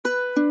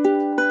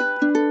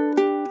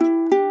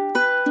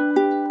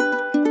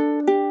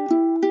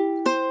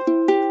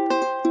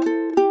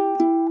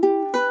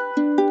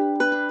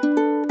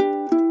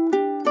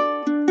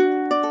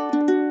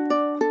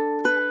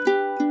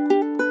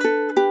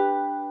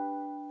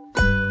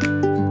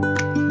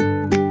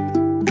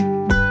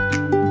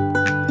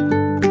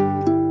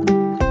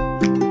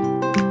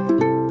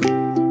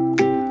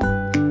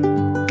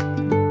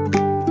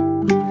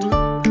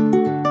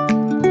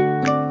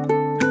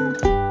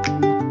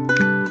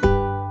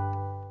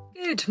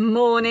Good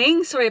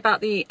morning. Sorry about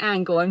the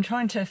angle. I'm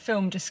trying to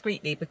film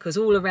discreetly because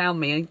all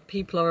around me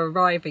people are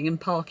arriving and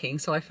parking,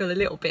 so I feel a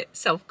little bit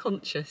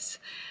self-conscious.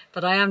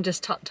 But I am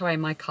just tucked away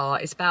in my car.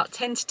 It's about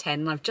 10 to 10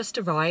 and I've just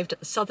arrived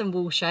at the Southern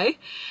Wool Show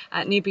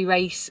at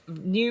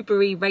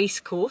Newbury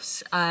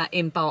Racecourse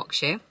in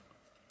Berkshire.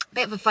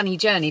 Bit of a funny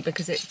journey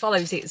because it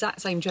follows the exact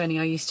same journey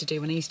I used to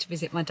do when I used to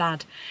visit my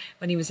dad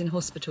when he was in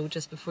hospital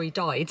just before he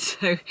died.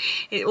 So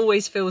it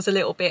always feels a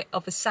little bit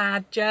of a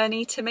sad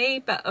journey to me,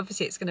 but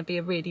obviously it's going to be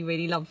a really,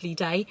 really lovely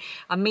day.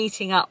 I'm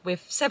meeting up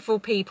with several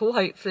people,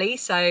 hopefully.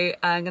 So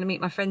I'm going to meet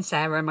my friend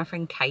Sarah and my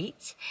friend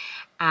Kate,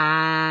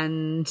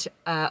 and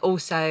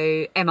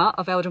also Emma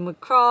of Eldenwood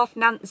Craft,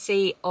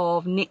 Nancy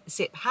of Knit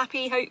Zip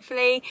Happy,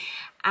 hopefully,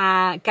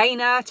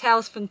 Gaynor,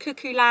 Tales from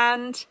Cuckoo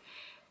Land.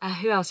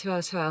 Who else?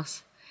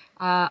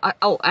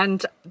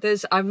 And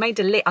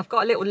I've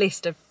got a little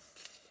list of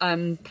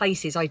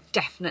places I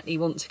definitely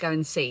want to go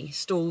and see,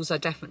 stalls I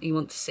definitely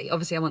want to see.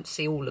 Obviously I want to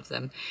see all of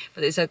them,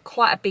 but there's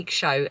quite a big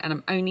show and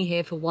I'm only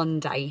here for one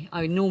day.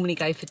 I normally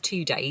go for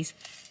 2 days,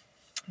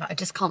 but I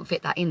just can't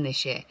fit that in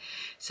this year.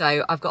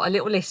 So I've got a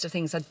little list of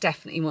things I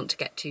definitely want to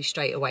get to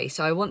straight away.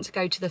 So I want to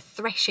go to the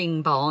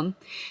threshing barn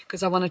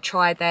because I want to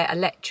try their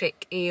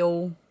electric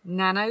eel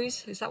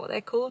nanos. Is that what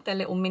they're called? They're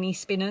little mini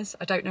spinners.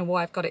 I don't know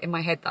why I've got it in my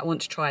head that I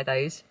want to try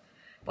those,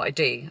 but I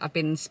do. I've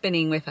been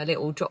spinning with a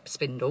little drop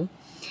spindle.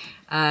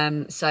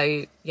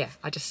 So yeah,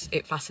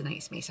 it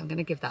fascinates me. So I'm going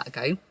to give that a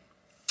go.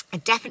 I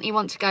definitely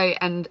want to go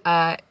and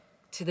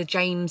to the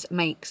James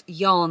Makes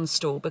yarn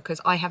stall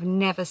because I have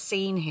never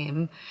seen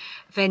him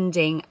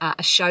vending at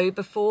a show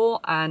before,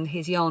 and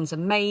his yarn's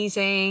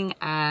amazing,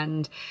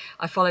 and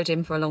I followed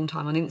him for a long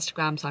time on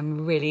Instagram, so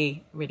I'm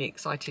really, really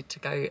excited to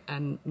go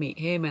and meet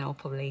him, and I'll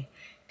probably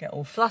get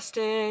all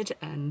flustered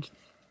and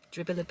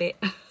dribble a bit.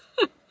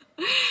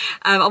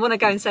 I want to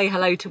go and say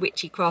hello to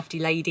Witchy Crafty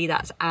Lady,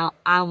 that's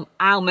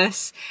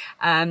Almus.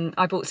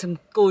 I bought some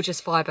gorgeous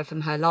fibre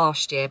from her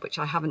last year, which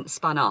I haven't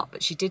spun up,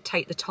 but she did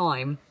take the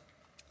time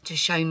to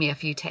show me a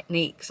few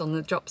techniques on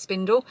the drop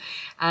spindle,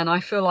 and I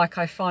feel like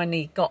I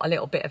finally got a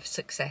little bit of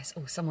success.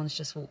 Oh, someone's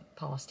just walked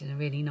past in a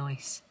really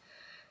nice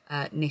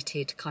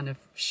knitted kind of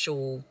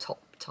shawl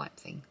top type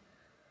thing.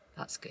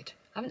 That's good.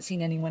 I haven't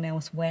seen anyone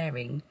else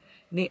wearing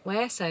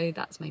knitwear, so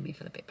that's made me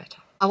feel a bit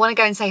better. I want to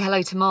go and say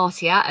hello to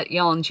Marcia at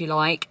Yarns You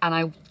Like, and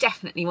I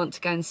definitely want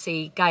to go and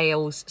see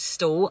Gail's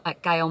stall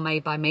at Gail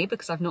Made by Me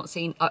because I've not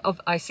seen,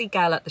 I see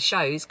Gail at the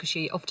shows because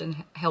she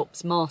often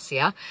helps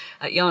Marcia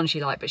at Yarns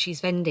You Like, but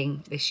she's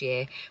vending this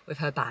year with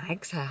her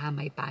bags, her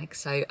handmade bags,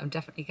 so I'm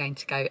definitely going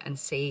to go and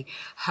see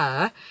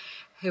her.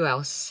 Who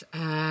else?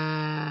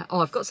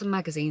 I've got some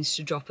magazines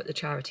to drop at the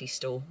charity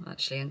stall,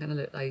 actually. I'm going to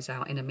look those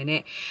out in a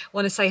minute. I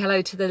want to say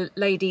hello to the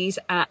ladies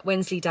at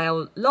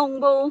Wensleydale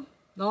Longball.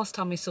 Last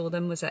time we saw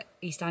them was at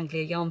East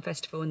Anglia Yarn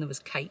Festival and there was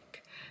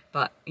cake.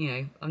 But, you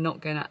know, I'm not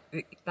going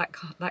to...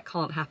 That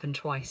can't happen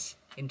twice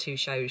in 2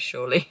 shows,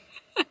 surely.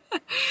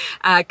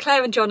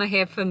 Claire and John are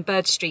here from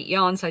Bird Street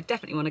Yarn, so I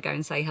definitely want to go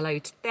and say hello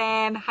to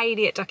them.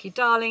 Hayley at Ducky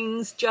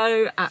Darlings,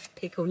 Joe at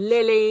Pickle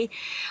Lily,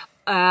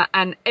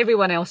 and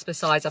everyone else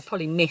besides. I've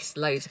probably missed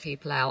loads of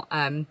people out.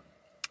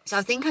 So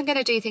I think I'm going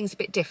to do things a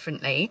bit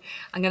differently.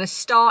 I'm going to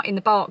start in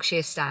the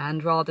Berkshire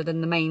stand rather than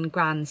the main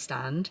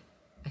grandstand,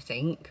 I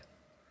think.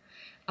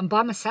 And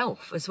by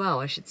myself as well,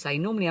 I should say.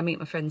 Normally I meet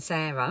my friend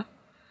Sarah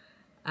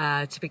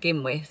to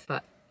begin with,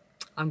 but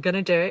I'm going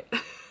to do it.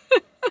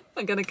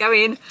 I'm going to go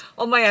in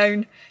on my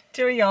own,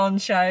 do a yarn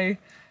show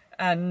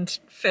and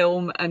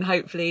film, and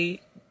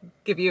hopefully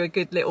give you a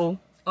good little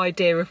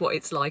idea of what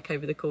it's like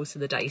over the course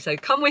of the day. So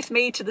come with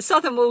me to the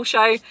Southern Wool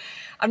Show.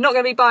 I'm not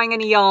going to be buying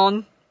any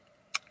yarn.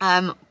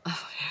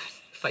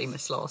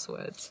 Famous last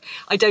words.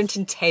 I don't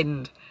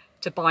intend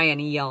to buy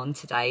any yarn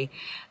today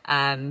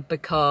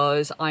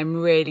because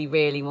I'm really,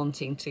 really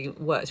wanting to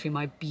work through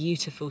my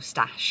beautiful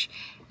stash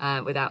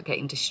without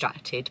getting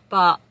distracted.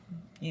 But,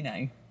 you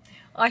know,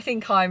 I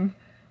think I'm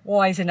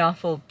wise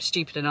enough or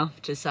stupid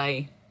enough to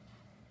say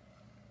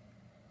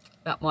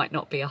that might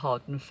not be a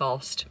hard and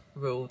fast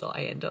rule that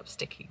I end up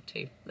sticking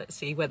to. Let's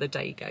see where the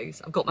day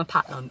goes. I've got my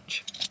packed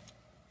lunch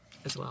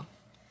as well.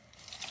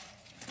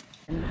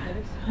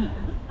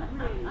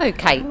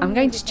 Okay, I'm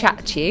going to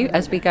chat to you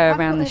as we go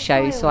around the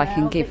show so I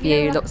can give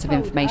you lots of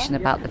information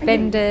about the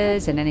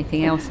vendors and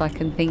anything else I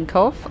can think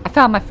of. I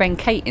found my friend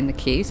Kate in the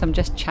queue, so I'm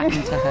just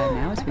chatting to her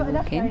now as we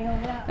walk in.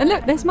 And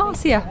look, there's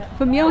Marcia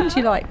from Yarns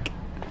You Like.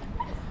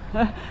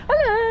 Hello!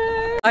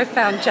 I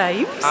found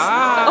James.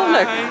 Hi. Oh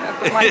look,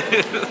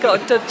 I've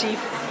got a dodgy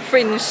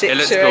fringe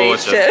situation. It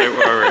looks gorgeous, don't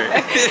worry.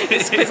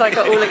 It's because I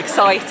got all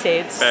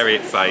excited. Very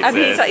excited. And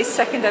he's at his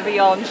 2nd ever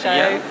yarn show,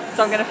 yes.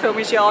 So I'm going to film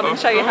his yarn and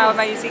show you how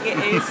amazing it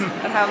is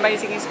and how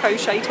amazing his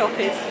crochet top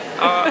is.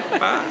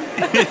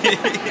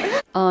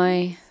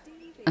 I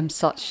am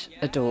such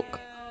a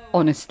dork.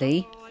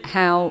 Honestly,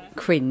 how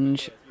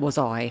cringe was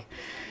I?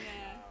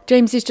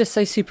 James is just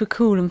so super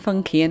cool and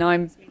funky, and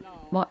I'm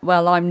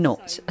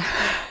not.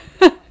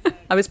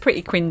 I was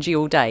pretty cringy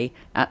all day,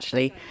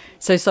 actually.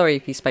 So sorry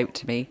if you spoke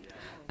to me.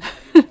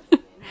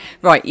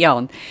 Right,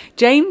 yarn.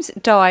 James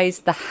dyes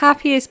the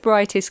happiest,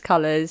 brightest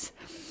colours.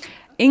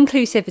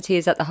 Inclusivity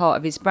is at the heart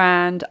of his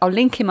brand. I'll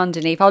link him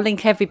underneath. I'll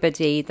link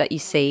everybody that you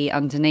see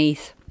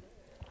underneath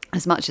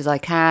as much as I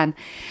can.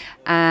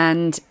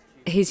 And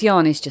his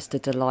yarn is just a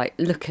delight.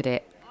 Look at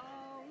it.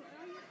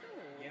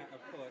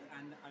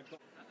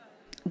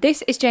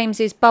 This is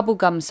James's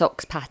bubblegum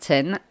socks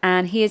pattern,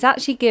 and he is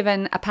actually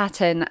given a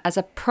pattern as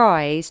a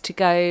prize to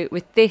go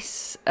with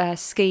this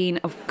skein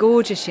of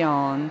gorgeous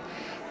yarn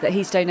that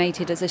he's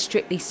donated as a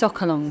Strictly Sock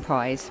Along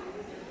prize.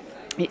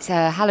 It's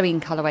a Halloween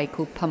colourway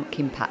called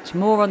Pumpkin Patch.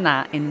 More on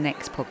that in the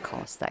next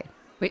podcast though,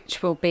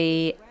 which will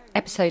be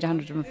episode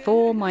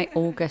 104, my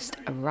August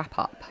wrap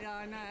up.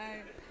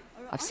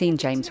 I've seen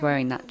James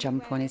wearing that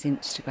jumper on his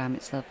Instagram.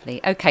 It's lovely.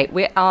 Okay,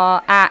 we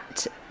are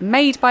at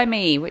Made by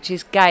Me, which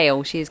is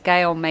Gail. She is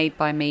Gail Made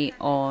by Me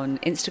on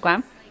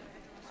Instagram.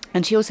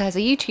 And she also has a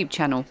YouTube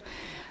channel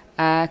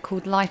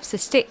called Life's a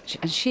Stitch.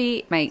 And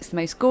she makes the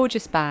most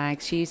gorgeous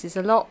bags. She uses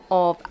a lot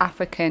of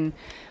African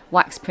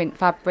wax print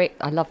fabric.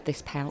 I love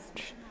this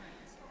pouch.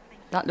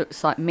 That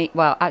looks like me.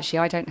 Well, actually,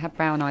 I don't have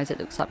brown eyes. It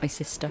looks like my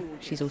sister.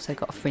 She's also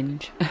got a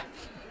fringe.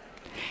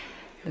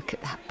 Look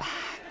at that bag.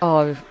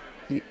 Oh,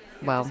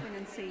 well,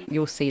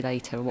 you'll see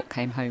later what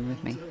came home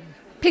with me.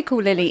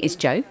 Pickle Lily is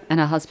Jo and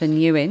her husband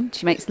Ewan.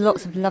 She makes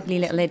lots of lovely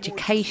little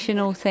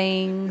educational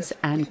things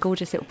and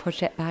gorgeous little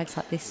project bags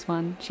like this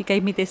one. She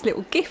gave me this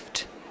little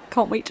gift.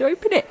 Can't wait to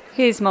open it.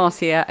 Here's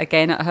Marcia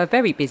again at her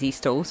very busy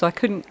stall, so I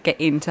couldn't get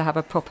in to have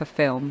a proper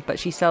film, but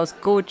she sells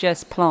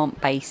gorgeous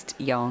plant-based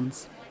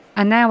yarns.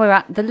 And now we're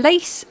at the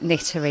Lace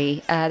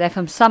Knittery. They're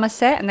from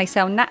Somerset and they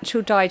sell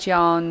natural dyed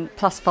yarn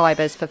plus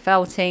fibres for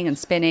felting and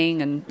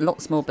spinning and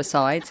lots more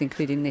besides,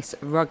 including this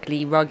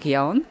Ruggly Rug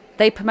yarn.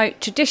 They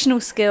promote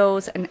traditional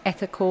skills and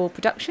ethical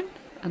production,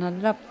 and I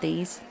love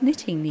these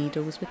knitting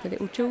needles with the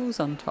little jewels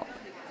on top.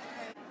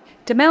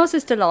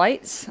 Demelza's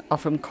Delights are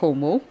from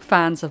Cornwall.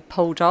 Fans of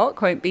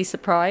Poldark won't be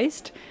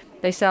surprised.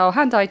 They sell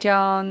hand-dyed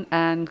yarn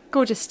and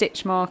gorgeous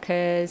stitch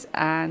markers,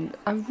 and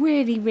I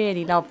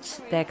really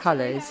loved their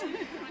colours.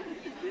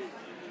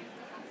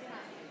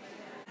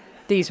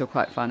 These were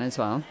quite fun as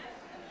well.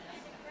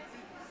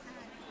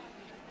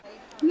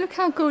 Look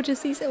how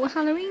gorgeous these little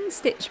Halloween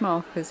stitch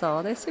markers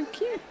are. They're so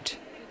cute.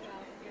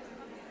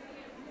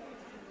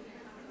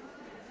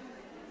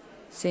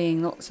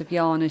 Seeing lots of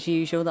yarn as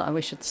usual that I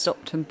wish I'd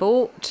stopped and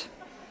bought.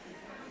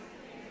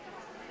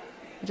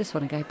 I just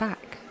want to go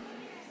back.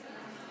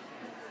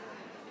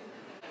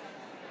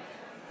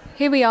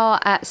 Here we are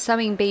at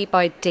Sewing Bee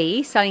by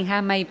Dee, selling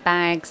handmade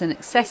bags and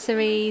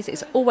accessories.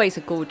 It's always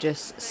a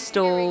gorgeous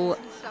stall.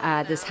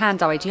 There's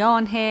hand-dyed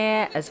yarn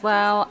here as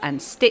well,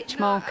 and stitch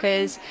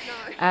markers.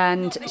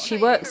 And she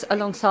works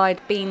alongside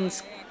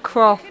Beans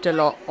Craft a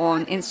lot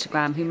on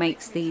Instagram, who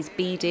makes these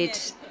beaded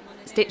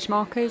stitch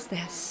markers.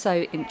 They're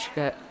so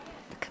intricate.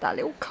 Look at that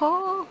little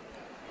car.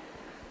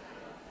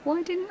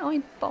 Why didn't I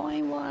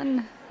buy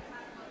one?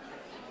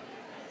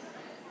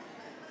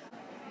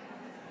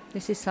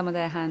 This is some of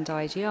their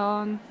hand-dyed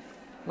yarn.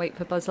 Wait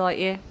for Buzz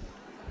Lightyear.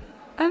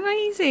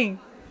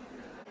 Amazing!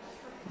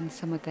 And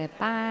some of their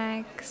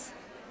bags.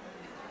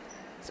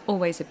 It's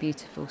always a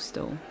beautiful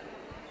stall.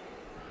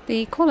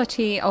 The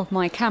quality of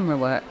my camera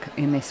work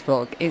in this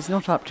vlog is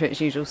not up to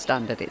its usual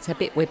standard. It's a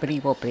bit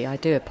wibbly wobbly. I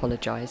do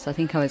apologise. I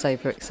think I was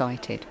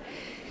overexcited.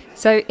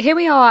 So here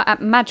we are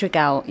at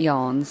Madrigal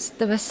Yarns.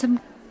 There are some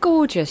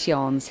gorgeous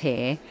yarns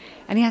here,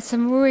 and he has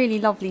some really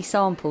lovely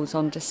samples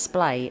on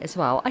display as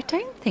well. I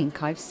don't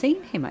think I've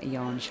seen him at a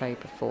yarn show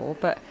before,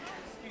 but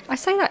I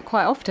say that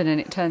quite often and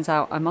it turns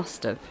out I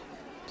must have.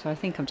 So I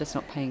think I'm just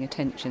not paying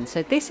attention.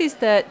 So this is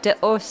the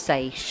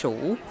d'Orsay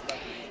shawl.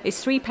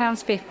 It's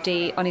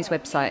 £3.50 on his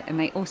website, and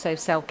they also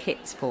sell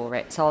kits for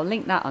it. So I'll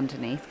link that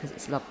underneath because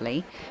it's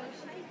lovely.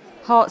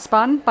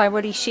 Heartspun by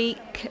Woolly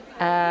Chic.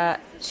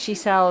 She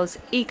sells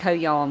eco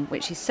yarn,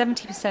 which is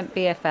 70%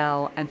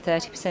 BFL and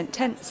 30%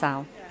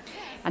 Tencel.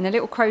 And the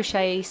little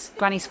crochet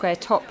granny square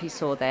top you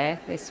saw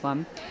there, this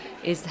one,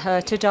 is her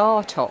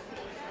Tadar top.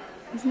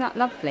 Isn't that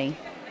lovely?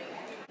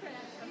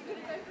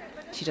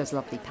 She does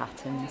lovely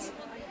patterns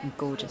and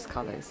gorgeous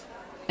colours.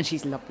 And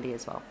she's lovely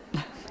as well.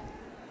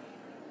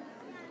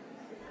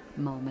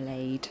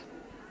 Marmalade.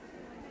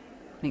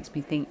 Makes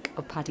me think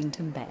of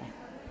Paddington Bear.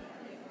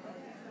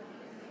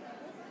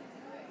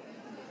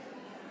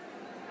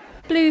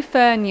 Blue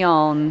Fern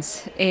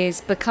Yarns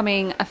is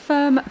becoming a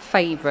firm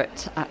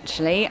favourite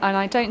actually, and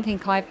I don't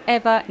think I've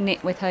ever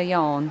knit with her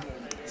yarn,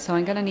 so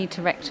I'm going to need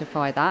to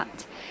rectify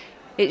that.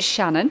 It's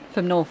Shannon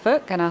from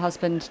Norfolk and her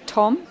husband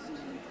Tom.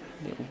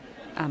 Little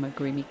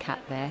amagurumi cat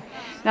there.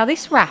 Now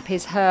this wrap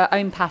is her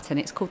own pattern.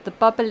 It's called the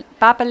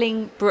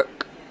Babbling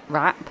Brook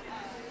wrap,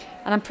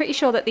 and I'm pretty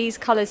sure that these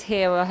colours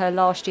here are her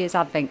last year's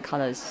Advent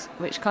colours,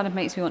 which kind of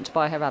makes me want to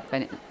buy her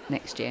Advent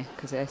next year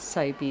because they're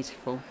so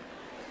beautiful.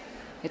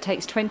 It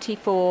takes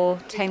 24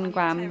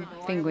 10-gram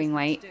fingering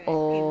weight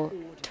or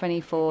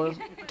 24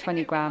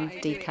 20-gram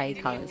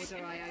DK colours.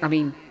 I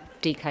mean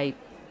DK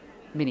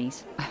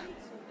minis.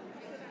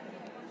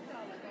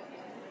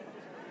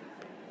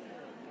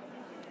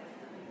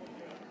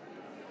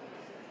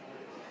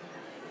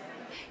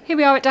 Here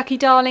we are at Ducky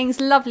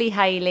Darling's lovely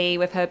Hayley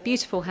with her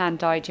beautiful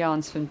hand-dyed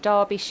yarns from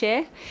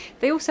Derbyshire.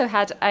 They also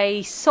had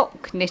a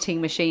sock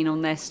knitting machine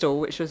on their stall,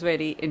 which was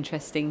really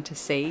interesting to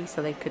see.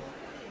 So they could,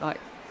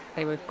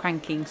 they were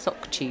cranking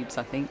sock tubes,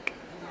 I think.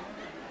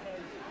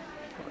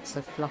 Lots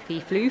of fluffy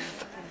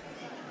floof.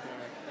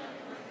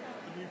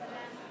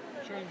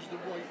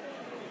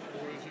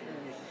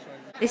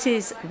 This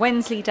is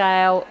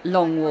Wensleydale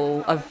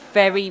Longwall, a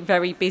very,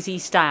 very busy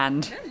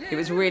stand. It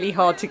was really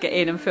hard to get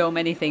in and film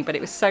anything, but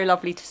it was so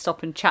lovely to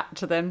stop and chat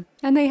to them.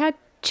 And they had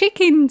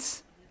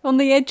chickens on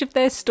the edge of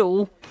their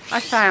stall.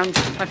 I found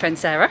my friend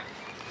Sarah,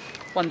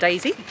 one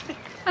Daisy,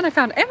 and I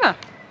found Emma.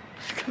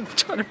 I'm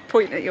trying to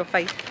point at your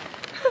face.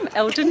 From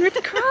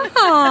Eldenwood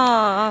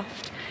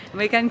Craft. And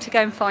we're going to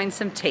go and find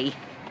some tea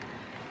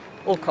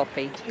or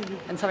coffee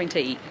and something to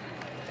eat.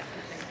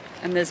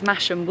 And there's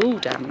mash and wool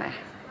down there.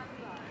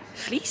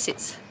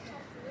 Fleeces.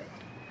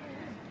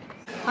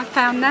 I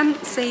found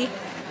Nancy.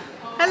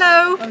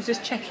 Hello. I was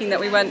just checking that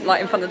we weren't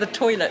in front of the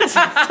toilets.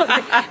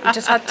 We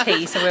just had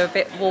tea, so we're a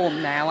bit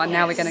warm now, and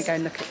now we're going to go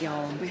and look at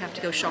yarn. We have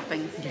to go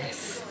shopping.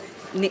 Yes.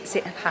 Knits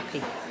it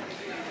happy.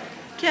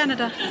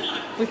 Canada.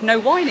 With no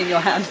wine in your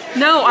hand.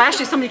 No,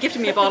 somebody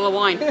gifted me a bottle of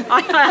wine.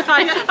 I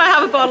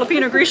have a bottle of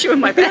Pinot Grigio in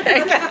my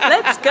bag.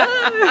 Let's go.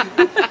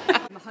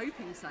 I'm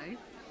hoping so.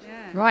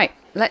 Yeah. Right,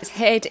 let's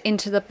head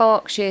into the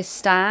Berkshire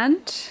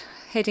stand.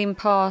 Heading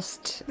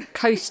past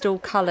Coastal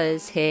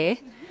Colours here.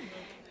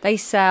 They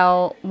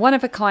sell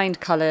one-of-a-kind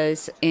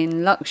colours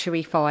in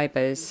luxury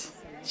fibres.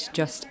 It's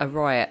just a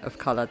riot of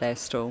colour, their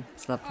stall.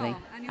 It's lovely.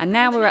 And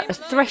now we're at the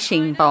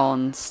Threshing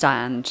Barn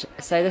stand.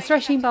 So the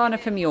Threshing Barn are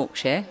from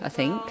Yorkshire, I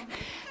think.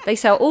 They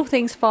sell all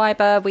things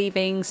fibre,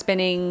 weaving,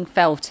 spinning,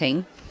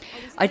 felting.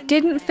 I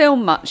didn't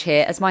film much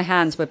here as my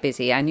hands were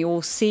busy, and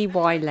you'll see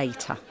why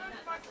later.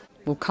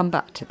 We'll come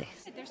back to this.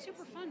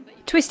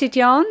 Twisted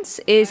Yarns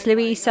is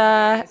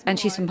Louisa, and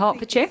she's from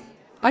Hertfordshire.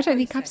 I don't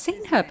think I've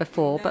seen her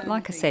before, but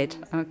like I said,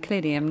 I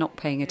clearly am not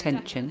paying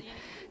attention.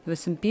 There were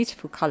some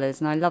beautiful colours,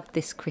 and I loved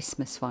this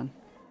Christmas one.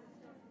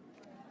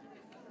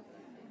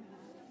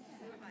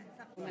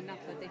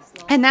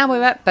 And now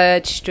we're at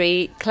Bird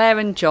Street, Claire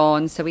and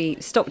John, so we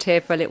stopped here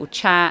for a little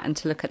chat and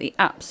to look at the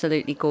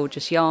absolutely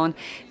gorgeous yarn.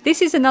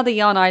 This is another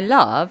yarn I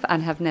love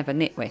and have never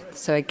knit with,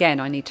 so again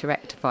I need to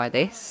rectify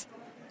this.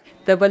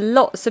 There were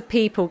lots of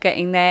people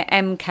getting their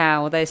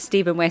their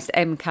Stephen West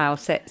MCAL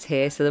sets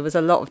here, so there was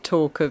a lot of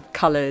talk of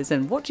colours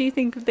and what do you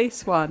think of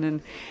this one?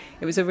 And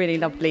it was a really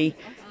lovely,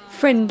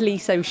 friendly,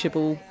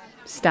 sociable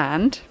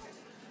stand.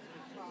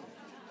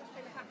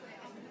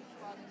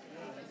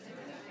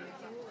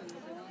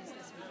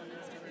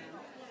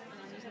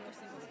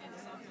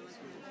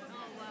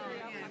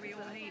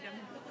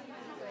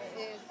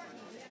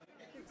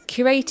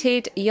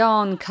 Curated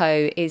Yarn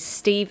Co. is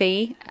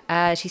Stevie.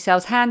 She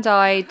sells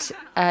hand-dyed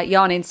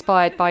yarn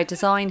inspired by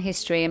design,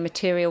 history and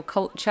material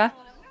culture.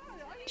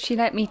 She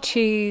let me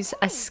choose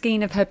a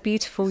skein of her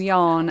beautiful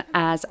yarn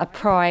as a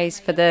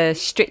prize for the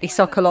Strictly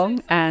Sock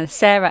Along.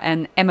 Sarah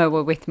and Emma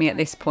were with me at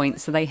this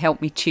point, so they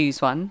helped me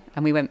choose one,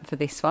 and we went for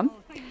this one.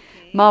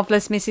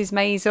 Marvellous Mrs.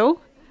 Maisel,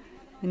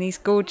 in these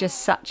gorgeous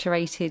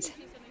saturated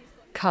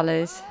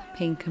colours,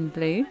 pink and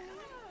blue.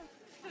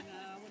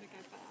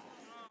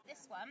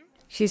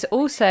 She's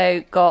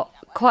also got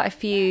quite a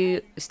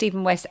few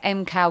Stephen West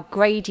MCAL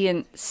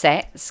gradient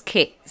sets,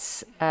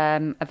 kits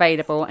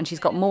available, and she's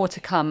got more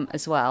to come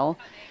as well.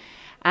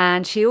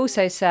 And she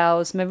also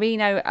sells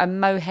merino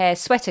and mohair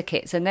sweater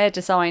kits, and they're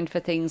designed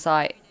for things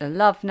like the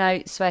Love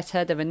Note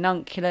sweater, the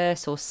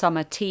ranunculus or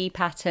summer tea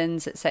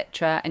patterns,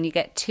 etc. And you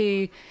get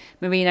 2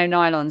 merino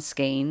nylon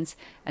skeins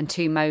and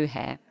 2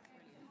 mohair.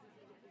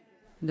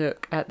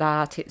 Look at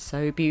that, it's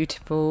so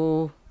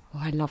beautiful. Oh,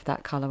 I love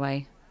that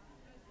colourway.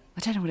 I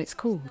don't know what it's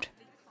called.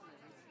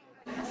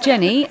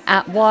 Jenny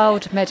at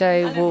Wild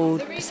Meadow Wool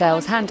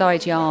sells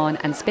hand-dyed yarn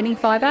and spinning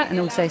fibre, and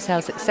also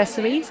sells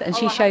accessories, and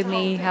she showed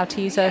me how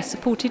to use a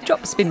supported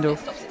drop spindle.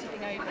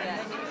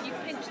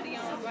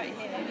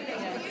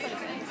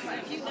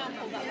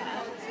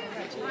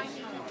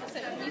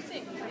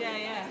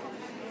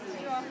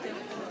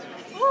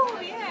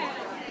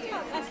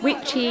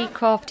 Witchy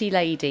Crafty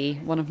Lady,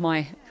 one of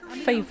my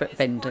favourite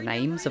vendor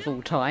names of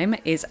all time,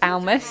 is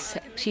Almus.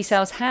 She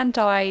sells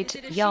hand-dyed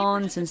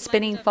yarns and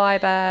spinning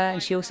fibre,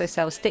 and she also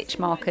sells stitch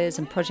markers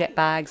and project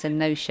bags and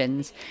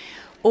notions,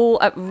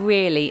 all at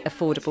really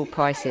affordable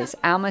prices.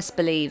 Almus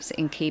believes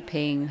in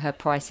keeping her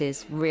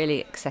prices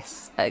really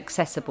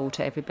accessible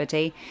to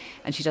everybody,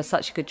 and she does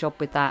such a good job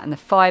with that. And the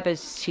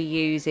fibres she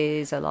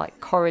uses are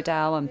like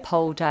Corridale and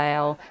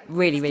Poledale,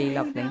 really, really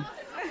lovely.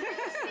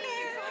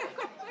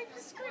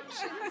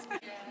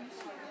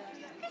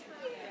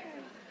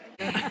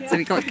 So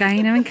we got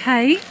Gaynor and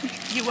Kate,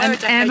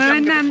 and Emma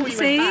and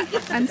Nancy,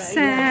 and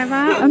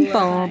Sarah and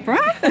Barbara.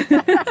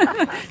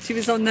 She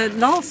was on the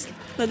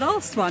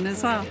last one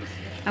as well.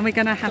 And we're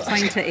going to have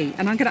something to eat.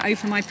 And I'm going to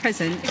open my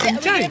present from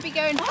Joe. Are we going to be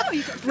going,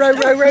 row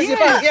your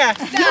boat, yeah.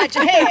 Start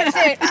your head,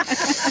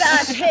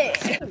 start your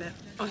head.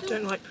 I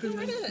don't like poo.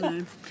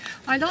 No.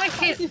 I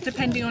like it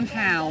depending on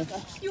how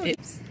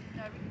it's...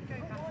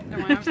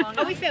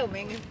 Are we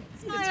filming?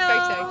 It's a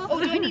photo. Oh,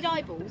 do I need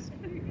eyeballs?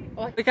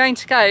 We're going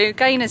to go,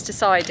 Gayna's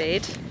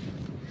decided,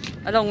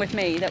 along with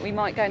me, that we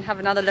might go and have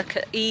another look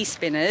at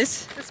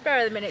e-spinners. It's a spur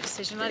of the minute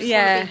decision. I just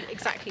Yeah. want to be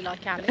exactly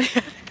like Ali.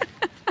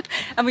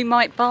 And we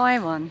might buy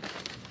one.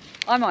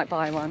 I might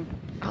buy one.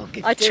 Oh,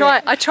 good. I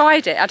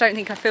tried it. I don't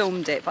think I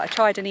filmed it, but I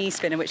tried an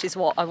e-spinner, which is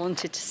what I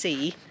wanted to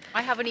see.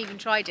 I haven't even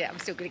tried it. I'm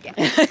still going to get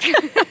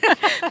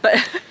it.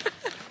 But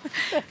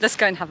let's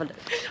go and have a look.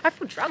 I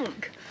feel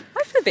drunk.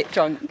 I feel a bit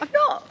drunk. I'm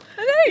not.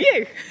 I know.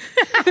 You?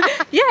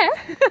 Yeah.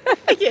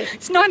 Are you?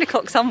 It's 9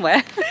 o'clock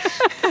somewhere.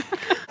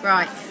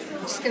 Right.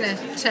 I'm just going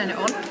to turn it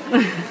on.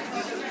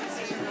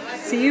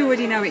 So you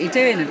already know what you're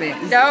doing a bit.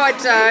 No, I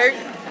don't.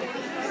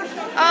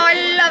 Oh,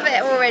 I love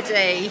it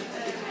already.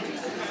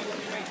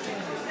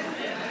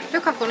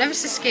 Look, I've gone ever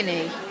so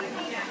skinny.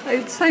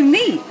 It's so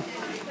neat.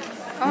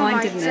 Oh,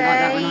 Mine didn't look like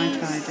that when I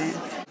tried it.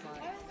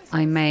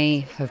 I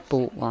may have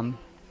bought one.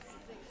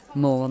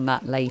 More on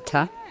that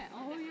later.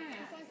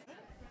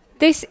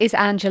 This is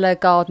Angela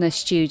Gardner's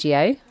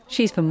studio.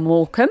 She's from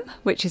Morecambe,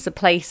 which is a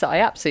place that I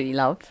absolutely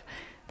love.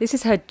 This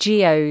is her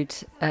geode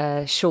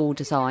shawl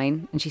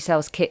design, and she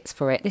sells kits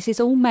for it. This is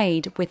all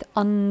made with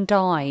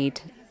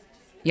undyed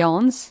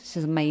yarns. This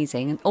is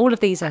amazing. And all of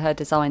these are her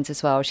designs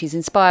as well. She's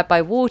inspired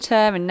by water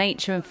and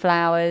nature and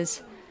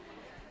flowers.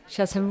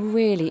 She has some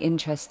really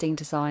interesting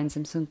designs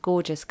and some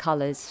gorgeous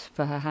colours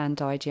for her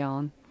hand-dyed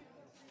yarn.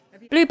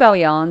 Bluebell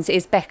Yarns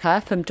is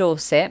Becca from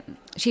Dorset.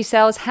 She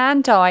sells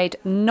hand-dyed,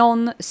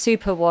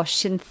 non-superwash,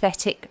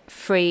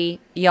 synthetic-free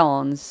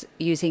yarns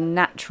using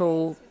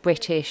natural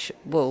British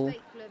wool.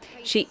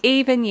 She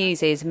even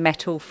uses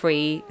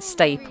metal-free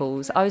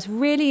staples. I was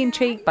really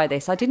intrigued by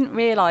this. I didn't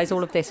realise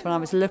all of this when I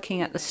was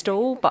looking at the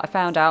stall, but I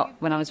found out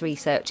when I was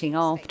researching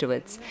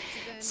afterwards.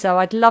 So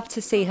I'd love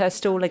to see her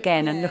stall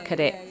again and look at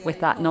it with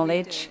that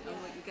knowledge.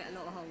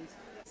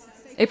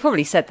 It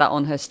probably said that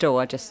on her stall,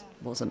 I just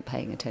wasn't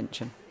paying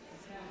attention.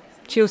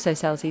 She also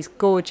sells these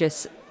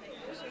gorgeous,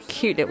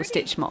 cute little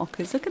stitch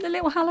markers. Look at the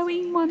little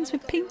Halloween ones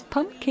with pink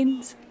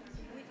pumpkins.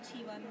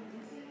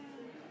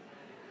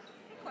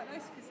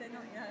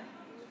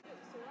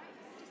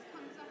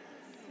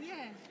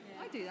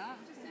 Do that.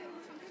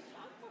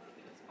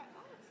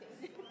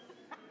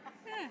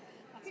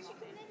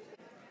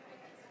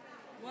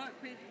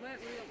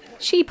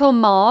 Sheep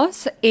on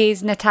Mars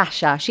is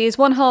Natasha. She is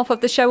one half of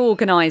the show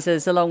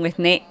organisers along with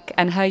Nick,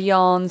 and her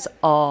yarns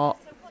are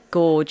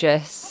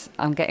gorgeous.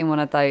 I'm getting one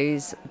of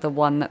those, the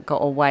one that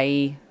got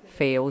away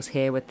feels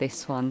here with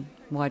this one.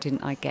 Why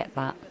didn't I get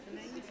that?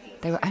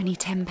 They were only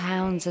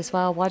 £10 as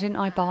well. Why didn't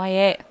I buy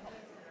it?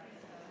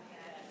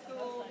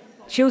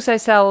 She also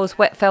sells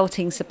wet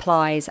felting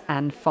supplies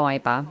and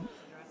fibre.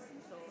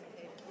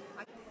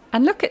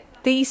 And look at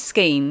these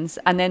skeins,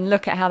 and then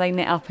look at how they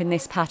knit up in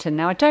this pattern.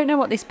 Now, I don't know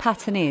what this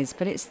pattern is,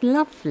 but it's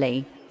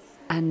lovely.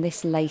 And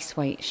this lace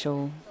weight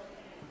shawl.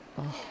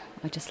 Oh,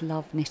 I just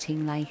love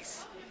knitting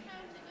lace.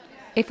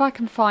 If I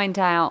can find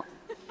out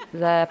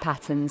the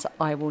patterns,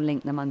 I will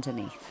link them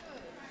underneath.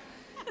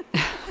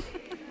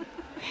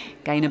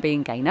 Gainer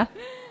being Gainer.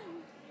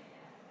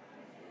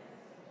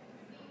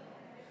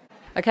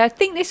 Okay, I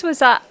think this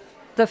was at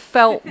the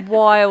Felt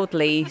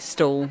Wildly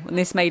stall, and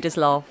this made us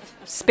laugh.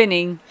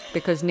 Spinning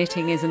because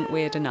knitting isn't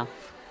weird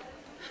enough.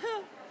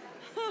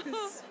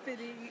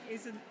 Spinning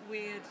isn't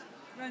weird.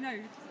 No,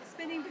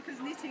 spinning because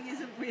knitting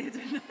isn't weird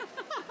enough.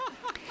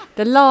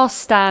 The last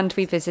stand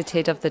we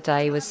visited of the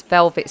day was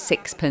Velvet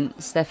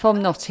Sixpence. They're from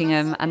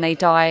Nottingham and they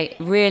dye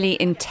really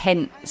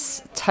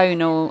intense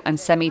tonal and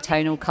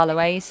semi-tonal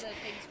colourways,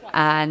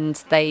 and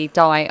they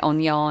dye on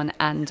yarn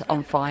and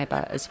on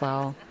fibre as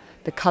well.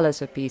 The colours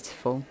were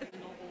beautiful.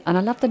 And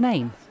I love the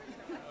name.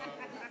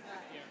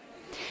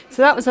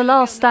 So that was the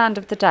last stand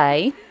of the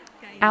day.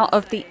 Out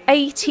of the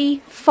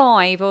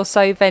 85 or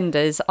so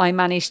vendors, I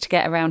managed to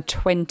get around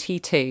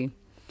 22.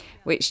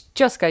 Which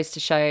just goes to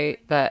show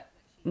that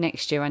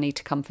next year I need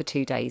to come for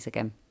 2 days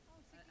again.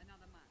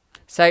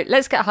 So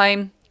let's get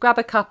home, grab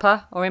a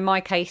cuppa, or in my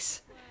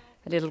case,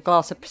 a little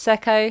glass of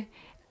Prosecco,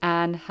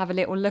 and have a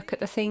little look at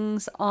the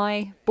things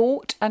I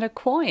bought and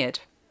acquired.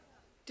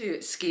 Do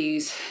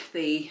excuse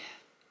the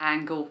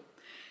angle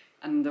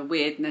and the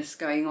weirdness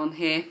going on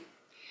here.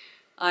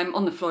 I'm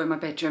on the floor in my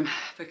bedroom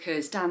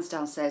because Dan's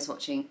downstairs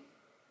watching.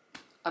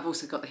 I've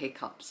also got the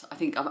hiccups. I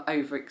think I'm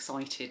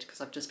overexcited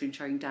because I've just been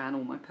showing Dan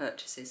all my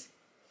purchases.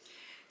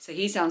 So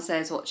he's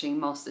downstairs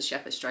watching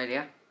MasterChef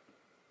Australia.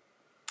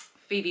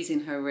 Phoebe's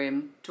in her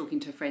room talking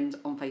to a friend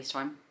on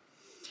FaceTime.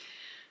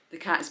 The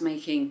cat is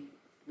making,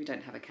 we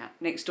don't have a cat,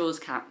 next door's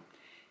cat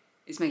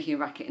is making a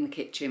racket in the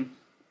kitchen.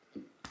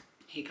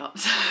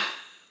 Hiccups.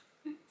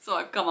 So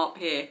I've come up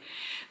here,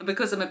 and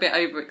because I'm a bit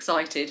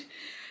overexcited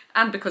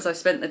and because I've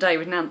spent the day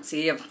with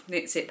Nancy of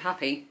Knit Sip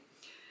Happy,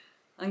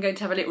 I'm going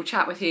to have a little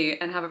chat with you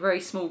and have a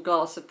very small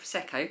glass of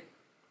Prosecco.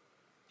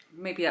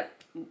 Maybe that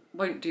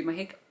won't do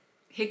my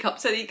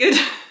hiccups any good.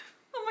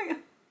 Oh my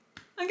god,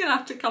 I'm gonna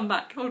have to come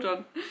back, hold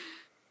on.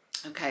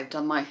 Okay, I've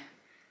done my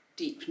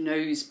deep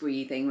nose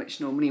breathing, which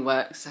normally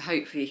works, so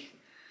hopefully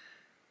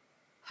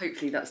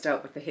hopefully that's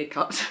dealt with the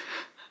hiccups.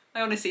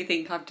 I honestly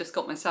think I've just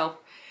got myself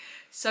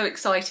so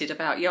excited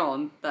about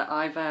yarn that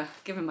I've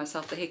given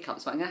myself the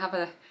hiccups, but I'm gonna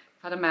have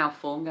had a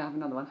mouthful. I'm gonna have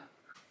another one.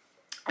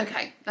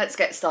 Okay, let's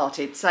get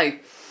started. So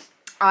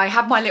I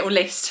had my little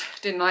list,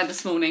 didn't I,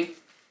 this morning,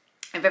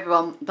 of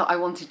everyone that I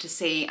wanted to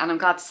see, and I'm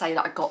glad to say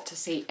that I got to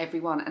see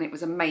everyone and it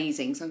was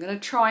amazing. So I'm going to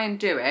try and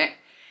do it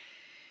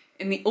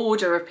in the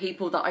order of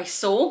people that I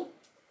saw,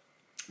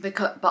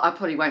 but I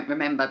probably won't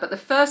remember. But the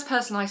first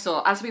person I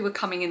saw as we were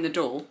coming in the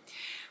door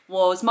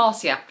was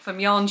Marcia from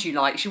Yarns You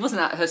Like. She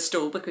wasn't at her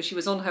stall because she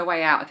was on her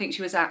way out. I think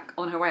she was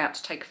on her way out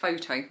to take a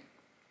photo.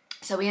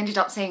 So we ended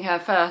up seeing her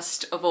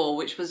first of all,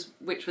 which was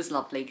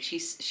lovely.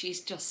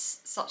 She's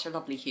just such a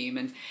lovely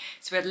human.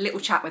 So we had a little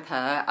chat with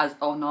her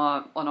on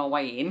our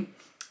way in.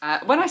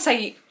 When I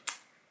say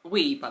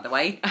we, by the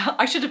way,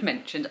 I should have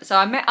mentioned. So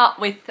I met up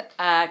with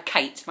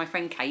Kate, my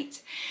friend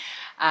Kate.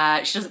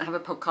 She doesn't have a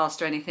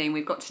podcast or anything.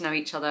 We've got to know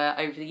each other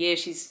over the years.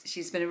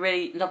 She's been a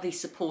really lovely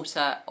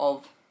supporter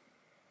of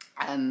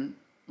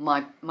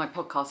my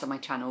podcast and my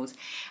channels,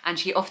 and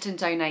she often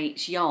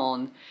donates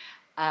yarn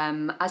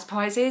as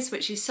prizes,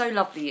 which is so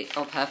lovely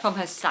of her, from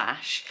her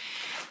stash.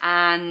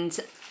 And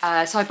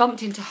so I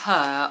bumped into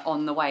her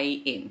on the way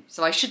in.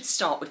 So I should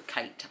start with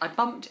Kate. I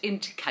bumped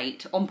into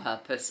Kate on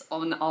purpose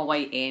on our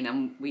way in,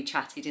 and we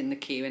chatted in the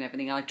queue and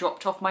everything. I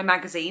dropped off my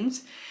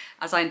magazines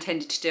as I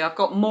intended to do. I've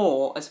got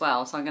more as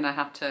well, so I'm going to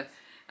have to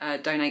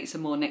donate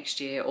some more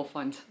next year or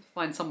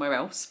find somewhere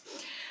else.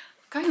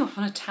 I'm going off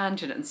on a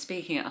tangent and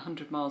speaking at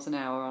 100 miles an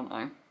hour, aren't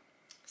I?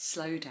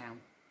 Slow down.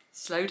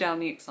 Slow down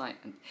the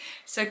excitement.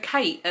 So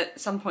Kate, at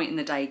some point in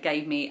the day,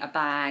 gave me a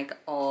bag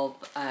of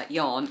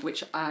yarn,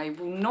 which I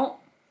will not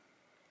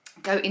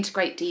go into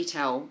great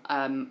detail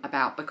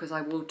about, because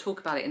I will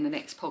talk about it in the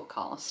next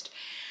podcast,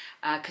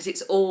 because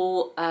it's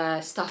all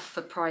stuff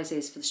for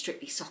prizes for the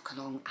Strictly Sock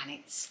Along, and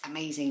it's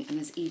amazing. And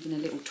there's even a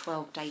little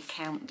 12-day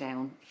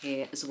countdown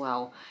here as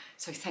well.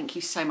 So thank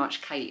you so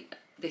much, Kate.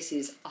 This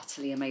is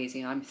utterly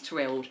amazing. I'm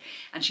thrilled.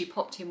 And she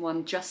popped in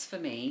one just for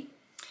me,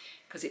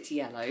 because it's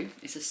yellow.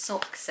 It's a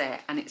sock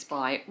set, and it's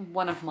by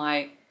one of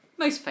my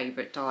most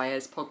favourite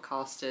dyers,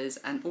 podcasters,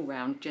 and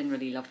all-round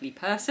generally lovely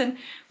person,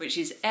 which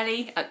is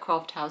Ellie at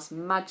Craft House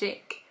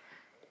Magic.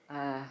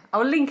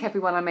 I'll link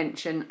everyone I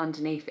mention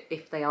underneath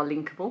if they are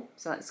linkable.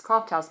 So that's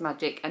Craft House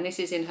Magic, and this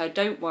is in her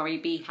Don't Worry,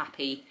 Be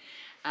Happy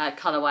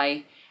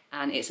colourway,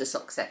 and it's a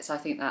sock set. So I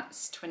think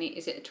that's 20,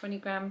 is it a 20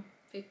 gram,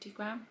 50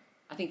 gram?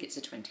 I think it's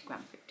a 20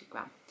 gram, 50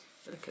 gram.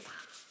 But look at that.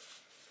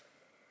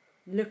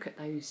 Look at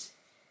those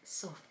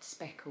soft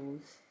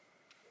speckles.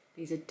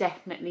 These are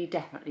definitely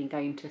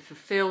going to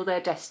fulfill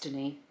their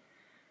destiny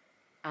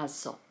as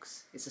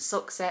socks. It's a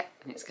sock set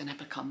and it's going to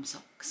become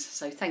socks.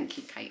 So thank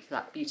you, Kate, for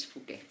that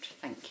beautiful gift.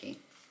 Thank you.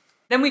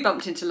 Then we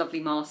bumped into lovely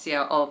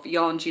Marcia of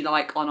Yarns You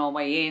Like on our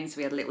way in, so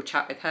we had a little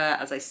chat with her.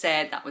 As I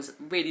said, that was a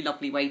really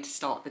lovely way to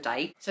start the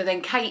day. So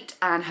then Kate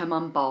and her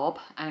mum Bob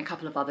and a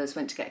couple of others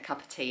went to get a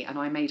cup of tea, and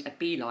I made a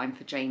beeline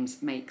for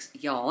James Makes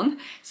Yarn.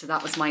 So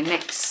that was my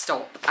next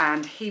stop,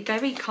 and he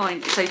very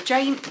kindly, so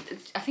James,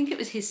 I think it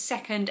was his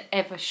second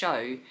ever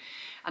show,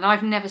 and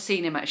I've never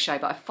seen him at a show,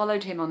 but I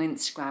followed him on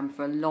Instagram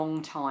for a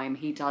long time.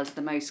 He does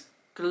the most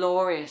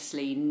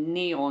gloriously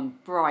neon,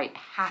 bright,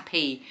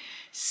 happy,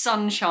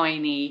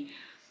 sunshiny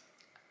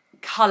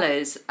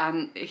colours,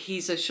 and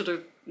he's a sort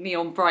of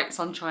neon, bright,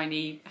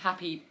 sunshiny,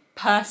 happy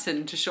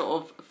person to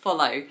sort of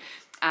follow.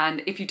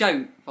 And if you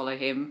don't follow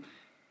him,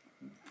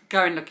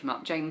 go and look him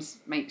up. James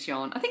Makes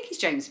Yarn. I think he's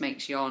James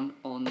Makes Yarn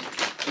on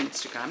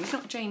Instagram. He's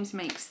not James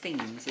Makes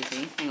Things, is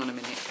he? Hang on a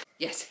minute.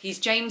 Yes, he's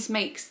James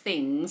Makes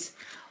Things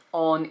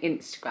on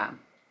Instagram,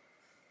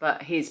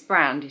 but his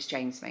brand is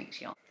James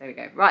Makes Yarn. There we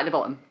go, right at the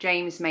bottom,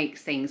 James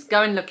Makes Things.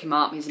 Go and look him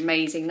up, he's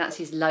amazing. That's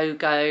his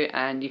logo,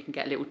 and you can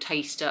get a little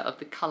taster of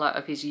the colour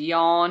of his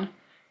yarn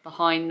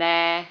behind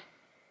there.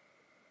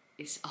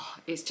 It's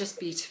just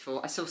beautiful.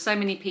 I saw so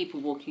many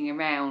people walking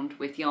around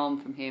with yarn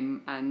from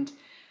him, and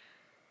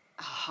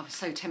I was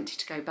so tempted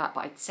to go back,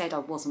 but I'd said I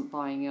wasn't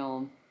buying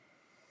yarn.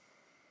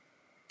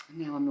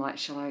 And now I'm like,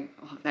 shall I?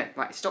 Oh, no,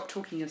 right, stop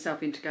talking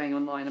yourself into going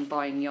online and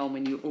buying yarn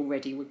when you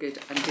already were good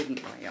and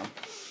didn't buy yarn.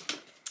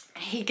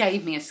 He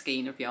gave me a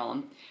skein of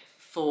yarn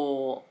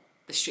for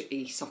the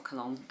Strictly Sock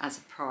Along as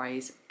a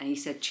prize, and he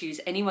said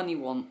choose anyone you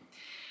want,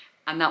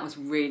 and that was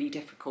really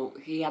difficult.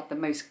 He had the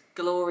most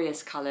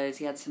glorious colours.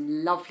 He had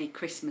some lovely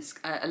Christmas,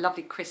 a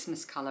lovely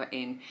Christmas colour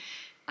in,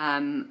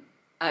 a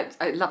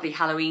lovely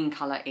Halloween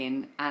colour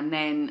in, and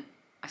then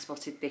I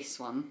spotted this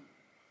one,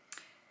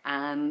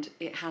 and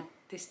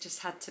this just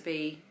had to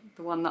be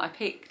the one that I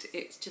picked.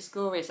 It's just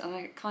glorious, and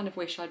I kind of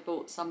wish I'd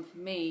bought some for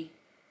me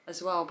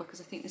as well,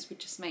 because I think this would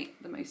just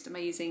make the most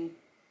amazing,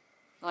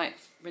 like,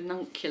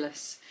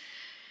 ranunculus.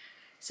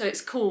 So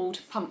it's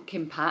called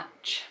Pumpkin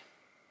Patch.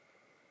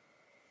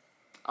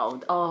 Oh,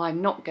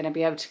 I'm not going to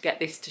be able to get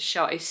this to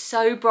show. It's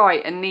so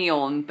bright and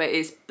neon, but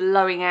it's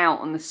blowing out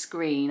on the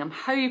screen. I'm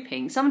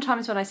hoping,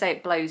 sometimes when I say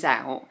it blows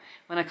out,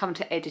 when I come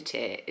to edit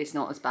it, it's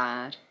not as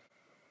bad.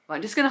 Right,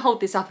 I'm just going to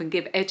hold this up and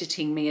give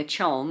editing me a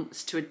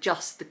chance to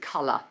adjust the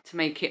colour to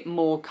make it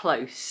more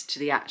close to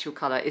the actual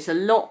colour. It's a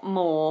lot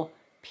more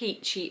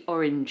peachy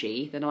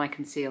orangey than I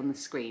can see on the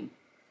screen.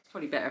 It's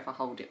probably better if I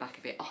hold it back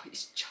a bit. Oh,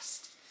 it's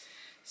just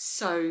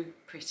so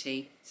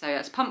pretty. So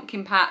that's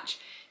pumpkin patch.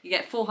 You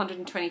get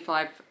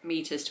 425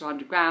 meters to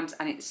 100 grams,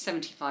 and it's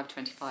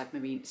 75/25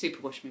 marine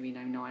superwash merino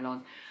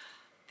nylon.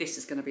 This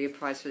is going to be a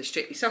prize for the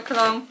Strictly Sock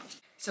Along.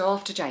 So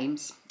after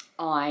James,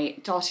 I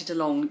darted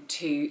along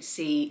to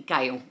see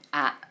Gail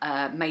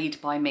at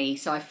Made by Me.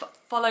 So I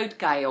followed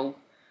Gail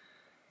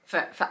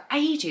for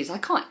ages.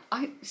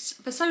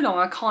 For so long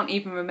I can't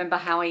even remember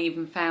how I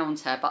even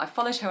found her, but I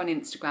followed her on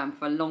Instagram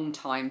for a long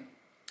time.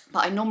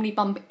 But I normally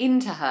bump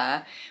into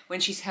her when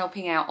she's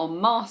helping out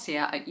on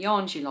Marcia at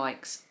Yarns You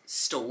Like's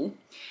stall.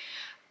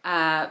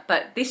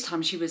 But this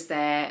time she was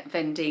there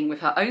vending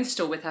with her own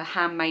stall with her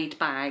handmade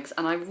bags,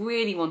 and I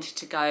really wanted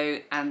to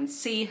go and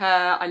see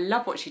her. I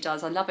love what she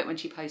does. I love it when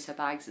she posts her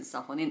bags and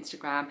stuff on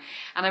Instagram,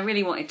 and I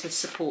really wanted to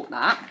support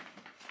that.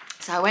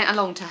 So I went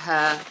along to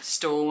her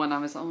stall and I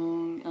was,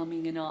 oh,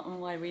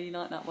 I really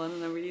like that one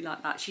and I really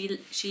like that. She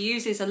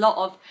uses a lot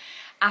of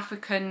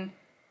African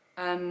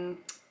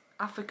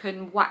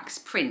wax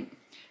print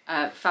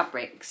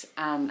fabrics,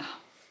 and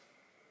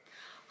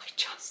I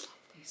just love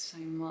this so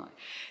much.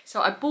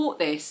 So I bought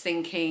this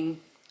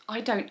thinking, I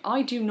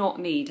do not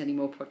need any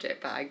more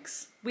project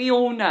bags. We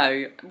all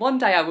know, one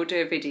day I will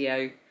do a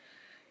video.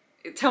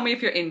 Tell me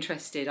if you're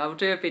interested. I will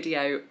do a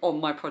video on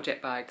my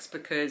project bags,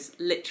 because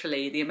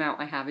literally the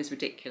amount I have is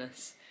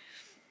ridiculous.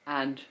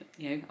 And,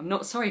 you know, I'm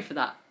not sorry for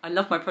that. I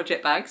love my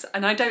project bags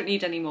and I don't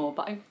need any more,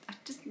 but I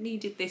just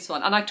needed this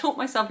one. And I talked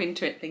myself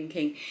into it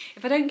thinking,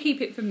 if I don't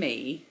keep it for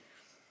me,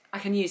 I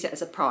can use it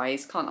as a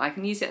prize, can't I? I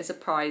can use it as a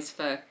prize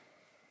for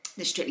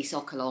the Strictly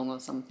Sock Along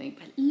or something.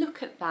 But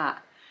look at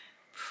that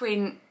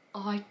print.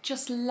 Oh, I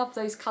just love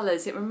those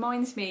colours. It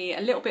reminds me a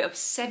little bit of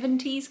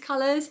 70s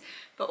colours,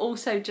 but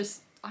also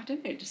just, I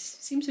don't know, it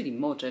just seems really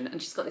modern.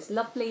 And she's got this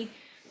lovely,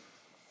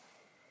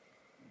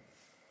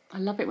 I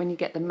love it when you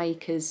get the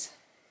maker's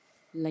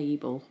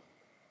label.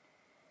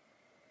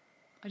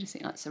 I just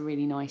think that's a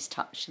really nice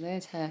touch. So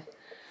there's her.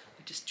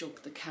 I just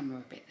jogged the camera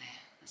a bit there.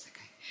 That's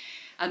okay.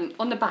 And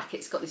on the back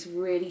it's got this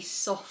really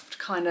soft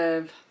kind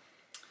of,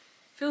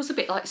 feels a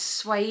bit like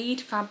suede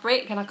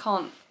fabric, and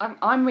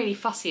I'm really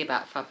fussy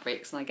about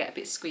fabrics and I get a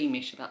bit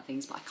squeamish about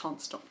things, but I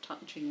can't stop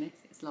touching this.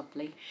 It's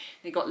lovely.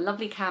 They've got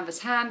lovely canvas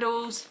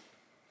handles,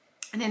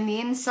 and then the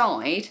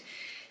inside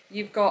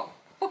you've got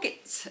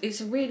pockets.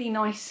 It's a really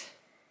nice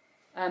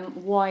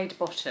wide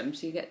bottom,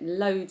 so you get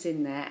loads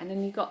in there, and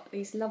then you've got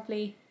these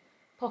lovely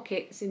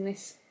pockets in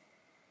this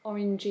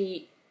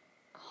orangey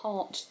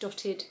heart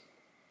dotted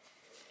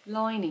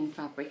lining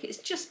fabric. It's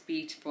just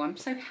beautiful. I'm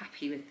so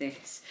happy with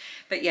this.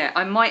 But yeah,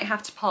 I might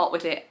have to part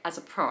with it as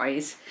a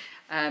prize,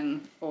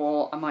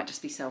 or I might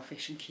just be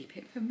selfish and keep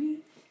it for me.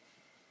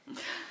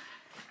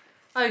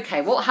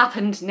 Okay, what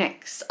happened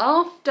next?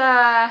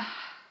 After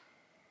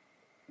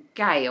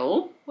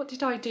Gail, what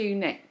did I do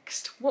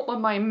next? What were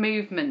my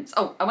movements?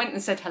 Oh, I went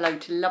and said hello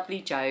to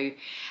lovely Jo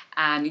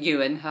and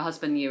Ewan, her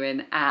husband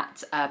Ewan,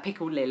 at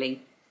Pickle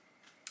Lily.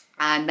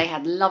 And they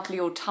had lovely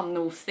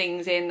autumnal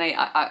things in.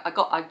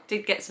 I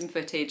did get some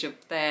footage of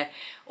their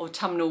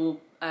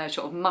autumnal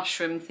sort of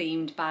mushroom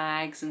themed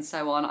bags and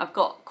so on. I've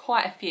got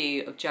quite a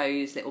few of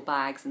Jo's little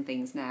bags and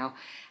things now,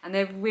 and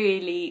they're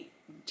really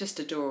just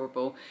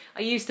adorable.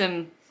 I use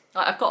them,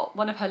 I've got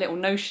one of her little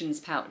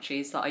notions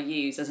pouches that I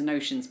use as a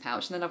notions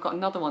pouch, and then I've got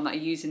another one that I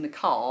use in the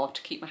car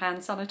to keep my hand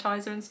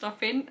sanitizer and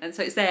stuff in, and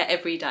so it's there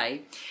every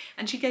day.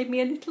 And she gave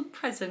me a little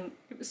present.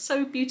 It was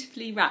so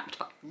beautifully wrapped,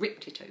 but I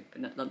ripped it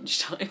open at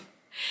lunchtime.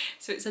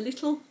 So it's a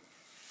little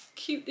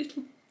cute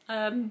little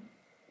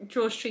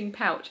drawstring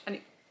pouch, and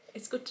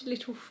it's got a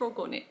little frog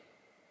on it.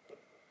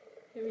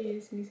 There he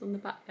is, and he's on the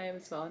back there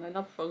as well, and I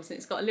love frogs. And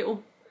it's got a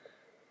little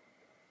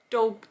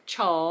dog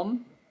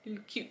charm,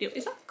 little cute little,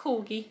 is that a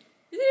corgi?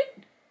 Is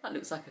it? That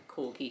looks like a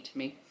corgi to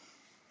me.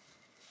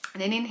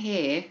 And then in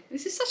here,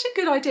 this is such a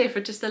good idea for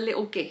just a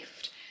little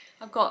gift.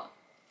 I've got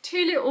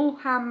two little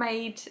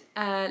handmade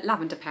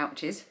lavender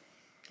pouches.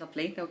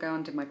 Lovely, they'll go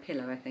under my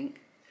pillow, I think.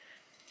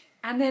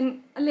 And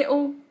then a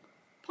little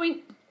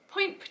point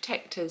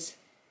protectors.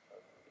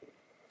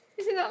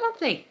 Isn't that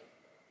lovely?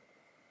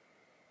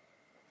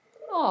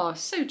 Oh,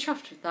 so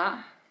chuffed with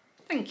that.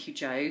 Thank you,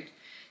 Jo.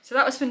 So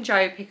that was from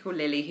Jo Pickle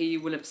Lily, who you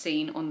will have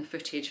seen on the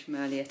footage from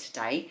earlier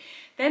today.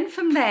 Then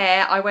from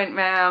there, I went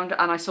round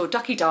and I saw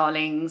Ducky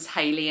Darlings,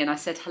 Hayley, and I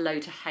said hello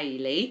to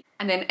Hayley.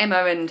 And then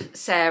Emma and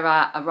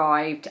Sarah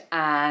arrived,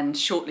 and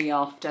shortly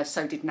after,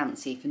 so did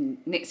Nancy from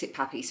Knits It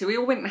Pappy. So we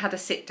all went and had a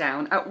sit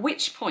down, at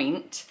which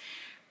point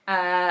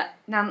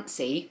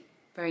Nancy,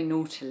 very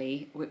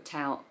naughtily, whipped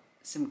out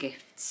some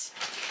gifts.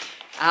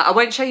 I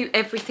won't show you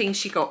everything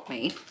she got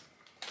me,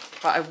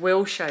 but I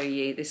will show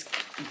you this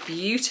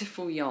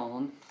beautiful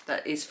yarn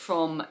that is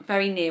from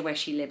very near where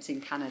she lives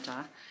in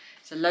Canada.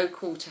 It's a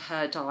local to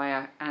her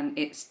dyer, and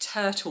it's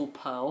Turtle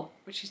Pearl,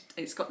 which is,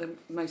 it's got the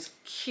most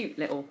cute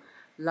little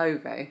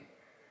logo.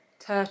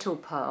 Turtle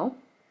Pearl.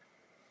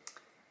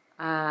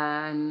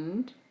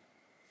 And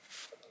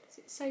does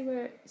it say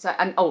where? So,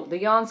 and oh, the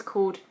yarn's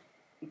called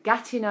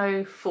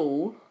Gatineau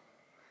Fall,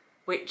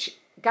 which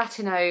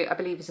Gatineau, I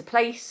believe, is a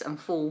place, and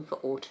fall for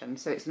autumn.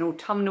 So it's an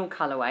autumnal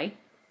colourway.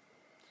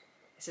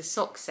 It's a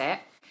sock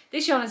set.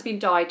 This yarn has been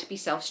dyed to be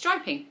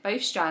self-striping.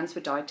 Both strands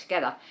were dyed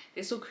together.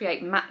 This will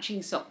create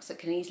matching socks that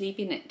can easily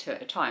be knit to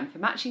at a time. For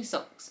matching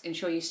socks,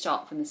 ensure you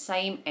start from the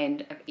same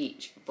end of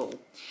each ball.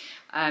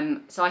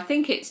 So I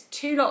think it's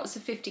 2 lots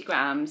of 50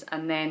 grams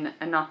and then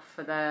enough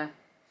for the,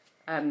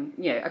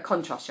 you know, a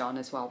contrast yarn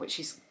as well, which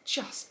is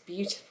just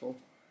beautiful.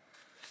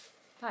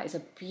 That is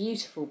a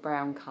beautiful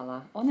brown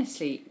colour.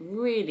 Honestly,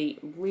 really,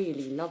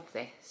 really love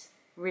this.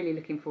 Really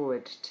looking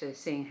forward to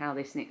seeing how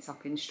this knits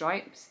up in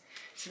stripes.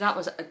 So that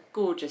was a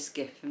gorgeous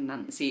gift from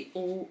Nancy,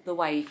 all the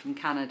way from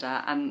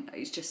Canada, and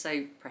it's just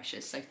so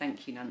precious. So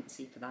thank you,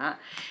 Nancy, for that.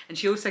 And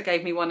she also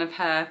gave me one of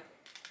her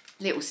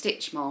little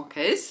stitch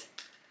markers,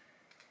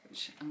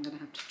 which I'm going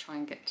to have to try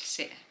and get to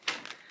sit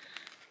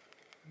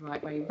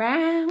right way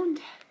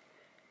round.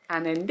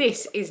 And then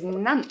this is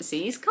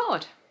Nancy's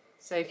card.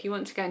 So if you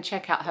want to go and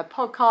check out her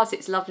podcast,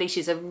 it's lovely.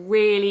 She's a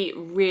really,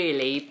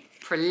 really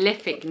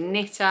prolific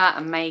knitter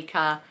and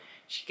maker.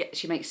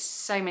 She makes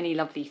so many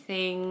lovely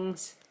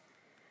things.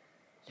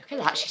 Look at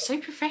that, she's so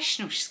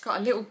professional. She's got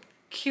a little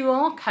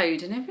QR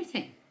code and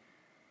everything.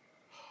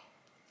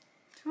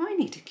 Do I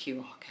need a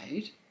QR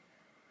code?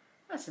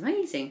 That's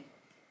amazing.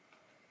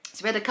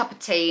 So we had a cup of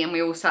tea and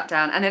we all sat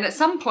down, and then at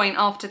some point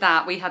after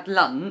that we had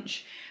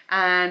lunch,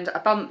 and I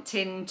bumped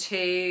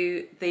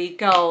into the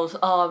girls.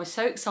 Oh, I was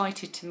so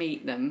excited to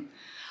meet them.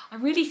 I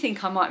really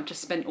think I might have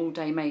just spent all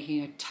day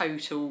making a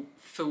total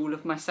fool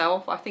of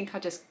myself. I think I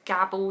just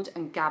gabbled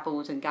and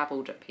gabbled and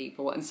gabbled at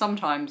people, and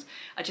sometimes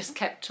I just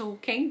kept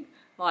talking,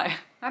 like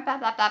blah, blah,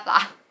 blah, blah,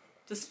 blah.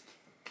 Just,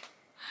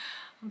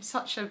 I'm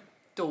such a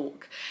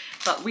dork.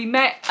 But we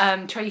met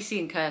Tracy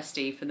and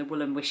Kirsty from the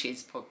Wool and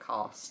Wishes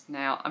podcast.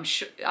 Now, I'm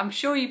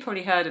sure you've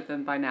probably heard of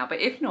them by now, but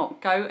if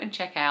not, go and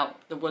check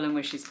out the Wool and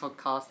Wishes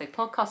podcast. They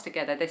podcast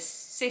together. They're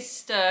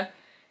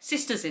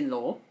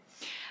sisters-in-law,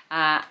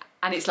 and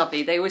it's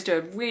lovely. They always do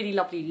a really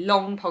lovely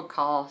long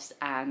podcast,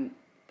 and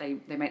they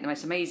make the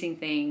most amazing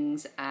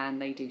things,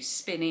 and they do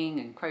spinning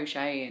and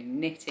crochet and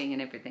knitting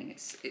and everything.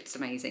 It's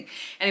amazing.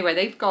 Anyway,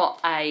 they've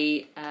got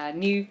a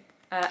new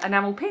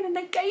enamel pin, and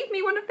they gave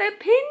me one of their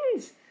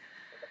pins.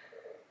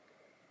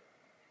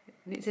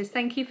 And it says,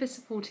 "Thank you for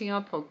supporting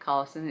our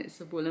podcast," and it's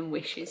the Wool and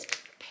Wishes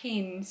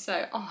pin.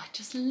 So, oh, I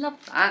just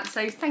love that.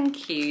 So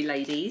thank you,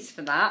 ladies,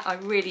 for that.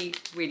 I'm really,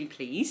 really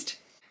pleased.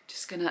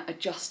 Just gonna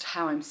adjust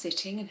how I'm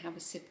sitting and have a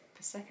sip of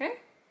Prosecco.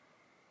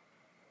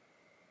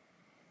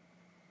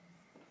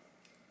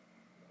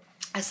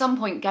 At some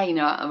point,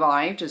 Gaynor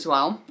arrived as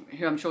well,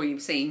 who I'm sure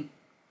you've seen.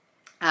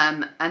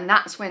 And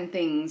that's when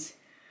things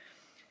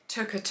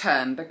took a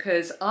turn,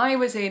 because I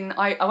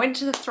went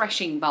to the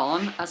threshing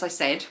barn, as I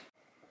said.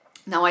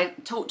 Now, I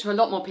talked to a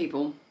lot more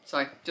people.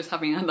 Sorry, just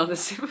having another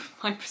sip of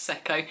my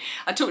Prosecco.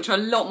 I talked to a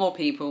lot more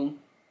people,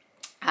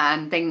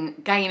 and then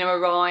Gaynor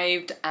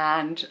arrived,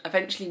 and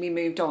eventually we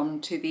moved on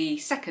to the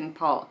second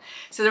part.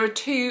 So there are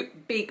 2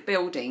 big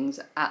buildings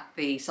at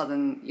the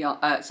Southern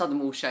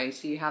Wool Show.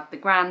 So you have the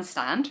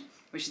grandstand,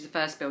 which is the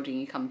first building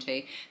you come to.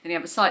 Then you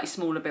have a slightly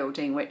smaller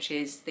building, which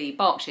is the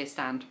Berkshire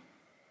stand.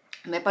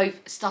 And they're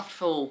both stuffed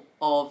full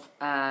of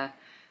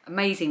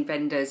amazing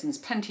vendors, and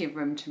there's plenty of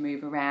room to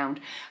move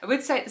around. I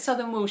would say at the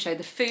Southern Wool Show,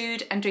 the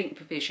food and drink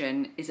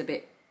provision is a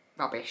bit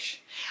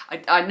rubbish.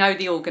 I know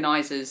the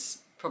organisers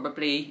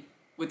probably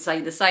would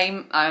say the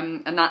same,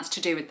 and that's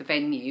to do with the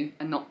venue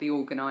and not the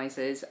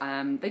organisers.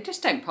 They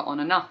just don't put on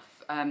enough,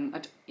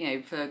 you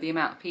know, for the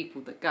amount of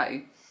people that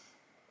go.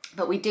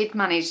 But we did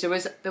manage, there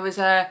was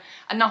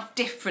enough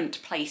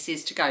different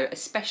places to go,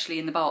 especially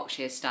in the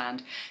Berkshire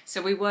stand.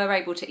 So we were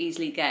able to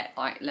easily get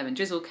like lemon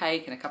drizzle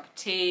cake and a cup of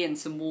tea and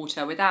some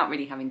water without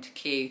really having to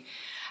queue.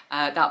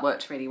 That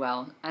worked really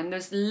well. And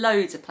there's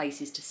loads of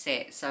places to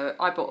sit. So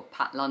I bought a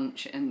packed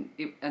lunch, and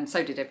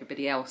so did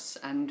everybody else.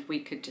 And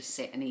we could just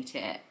sit and eat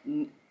it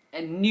in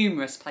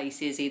numerous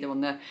places, either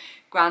on the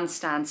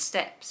grandstand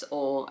steps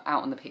or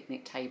out on the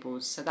picnic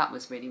tables. So that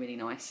was really, really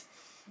nice.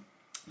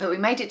 But we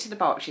made it to the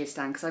Berkshire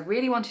stand because I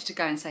really wanted to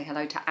go and say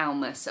hello to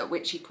Almus, a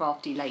witchy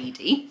crafty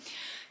lady.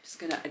 Just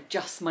going to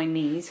adjust my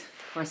knees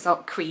before I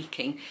start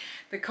creaking,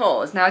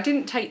 because now I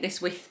didn't take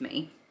this with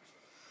me,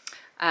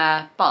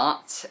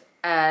 but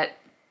a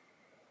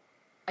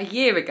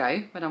year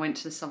ago when I went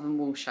to the Southern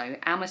Wool Show,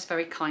 Almus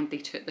very kindly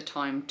took the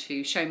time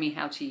to show me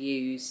how to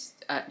use,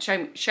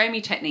 show me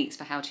techniques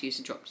for how to use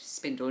a drop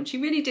spindle, and she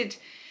really did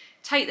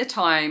take the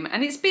time,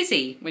 and it's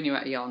busy when you're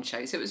at a yarn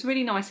show, so it was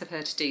really nice of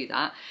her to do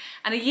that.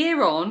 And a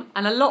year on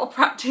and a lot of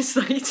practice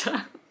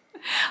later,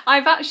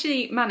 I've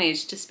actually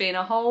managed to spin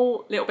a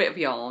whole little bit of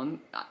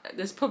yarn.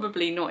 There's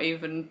probably not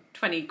even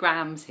 20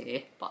 grams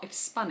here, but I've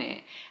spun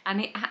it,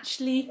 and it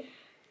actually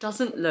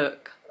doesn't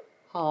look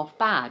half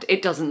bad.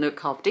 It doesn't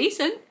look half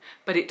decent,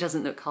 but it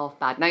doesn't look half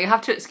bad. Now you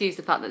have to excuse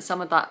the fact that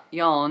some of that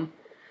yarn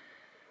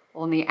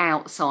on the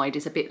outside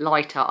is a bit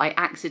lighter. I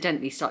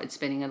accidentally started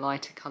spinning a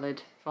lighter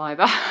coloured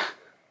fibre.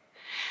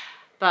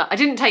 But I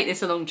didn't take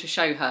this along to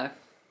show her.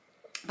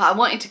 But I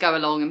wanted to go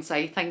along and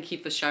say thank you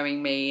for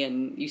showing me,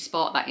 and you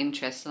sparked that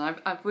interest, and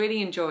I've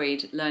really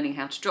enjoyed learning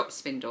how to drop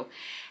spindle.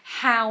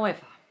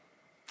 However,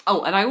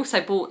 oh, and I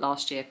also bought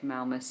last year from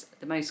Almus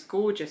the most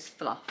gorgeous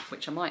fluff,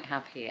 which I might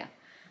have here.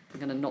 I'm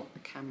going to knock the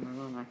camera,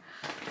 aren't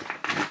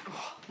I?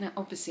 Oh, now,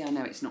 obviously I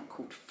know it's not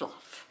called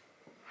fluff.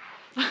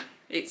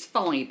 It's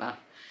fibre.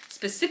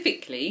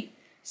 Specifically,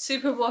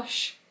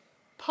 Superwash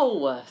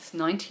Polworth,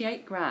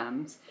 98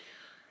 grams.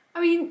 I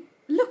mean,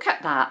 look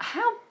at that.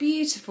 How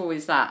beautiful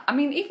is that? I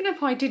mean, even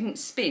if I didn't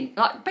spin,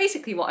 like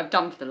basically what I've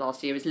done for the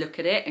last year is look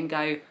at it and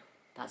go,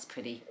 that's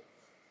pretty.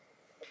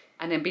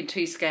 And then been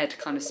too scared to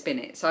kind of spin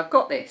it. So I've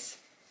got this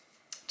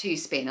to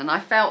spin, and I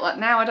felt like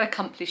now I'd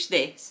accomplished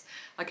this,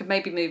 I could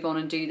maybe move on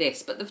and do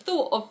this. But the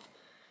thought of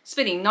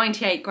spinning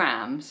 98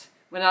 grams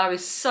when I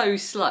was so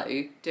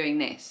slow doing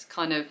this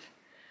kind of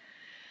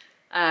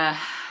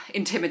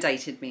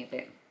intimidated me a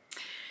bit.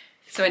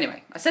 So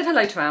anyway, I said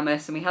hello to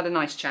Almus and we had a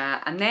nice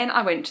chat, and then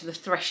I went to the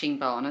threshing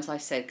barn, as I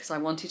said, because I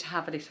wanted to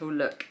have a little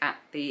look at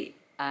the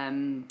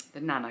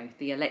Nano,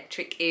 the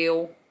electric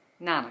eel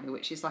Nano,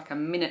 which is like a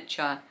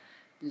miniature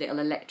little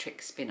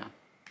electric spinner.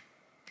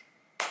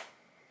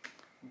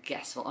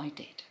 Guess what I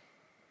did?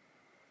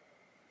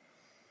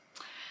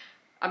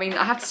 I mean,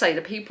 I have to say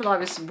the people I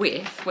was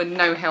with were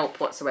no help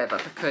whatsoever,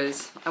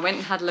 because I went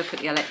and had a look at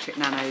the electric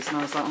Nanos and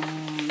I was like,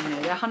 oh, you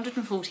know, they're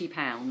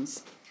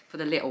 £140 for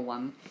the little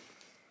one.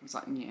 I was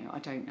like, yeah, I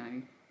don't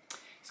know.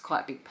 It's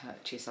quite a big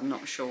purchase, I'm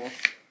not sure.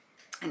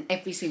 And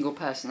every single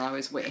person I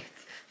was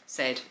with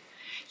said,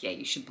 yeah,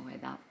 you should buy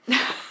that.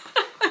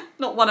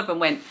 Not one of them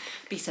went,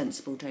 be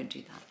sensible, don't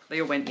do that.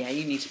 They all went, yeah,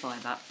 you need to buy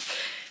that.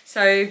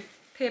 So,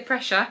 peer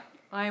pressure,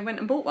 I went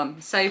and bought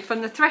one. So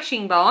from the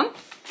threshing barn,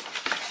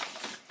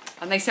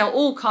 and they sell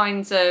all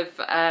kinds of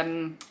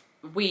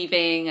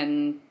weaving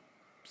and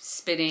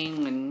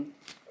spinning and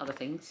other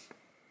things.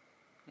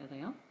 There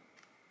they are.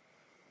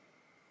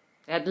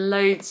 They had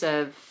loads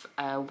of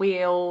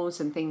wheels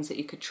and things that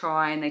you could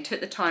try, and they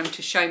took the time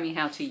to show me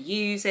how to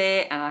use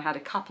it, and I had a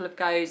couple of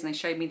goes and they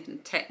showed me the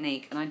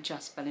technique, and I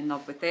just fell in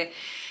love with it.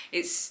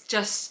 It's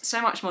just so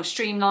much more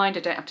streamlined. I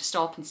don't have to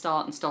stop and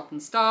start and stop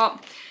and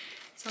start.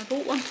 So I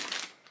bought one.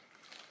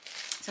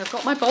 So I've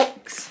got my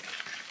box.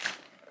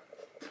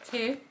 It's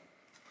here.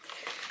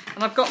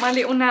 And I've got my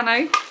little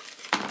Nano,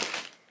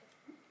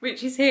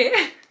 which is here.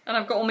 And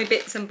I've got all my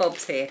bits and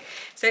bobs here.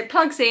 So it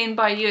plugs in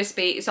by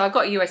USB. So I've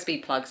got a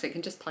USB plug, so it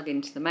can just plug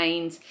into the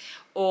mains.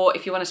 Or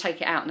if you want to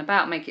take it out and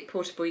about, make it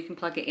portable, you can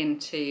plug it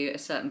into a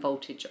certain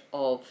voltage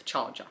of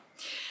charger.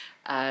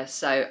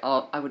 So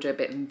I will do a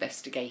bit of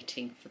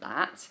investigating for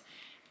that.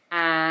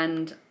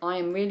 And I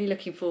am really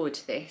looking forward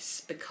to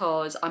this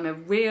because I'm a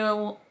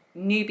real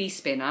newbie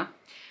spinner.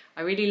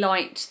 I really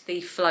liked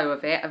the flow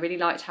of it. I really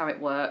liked how it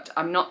worked.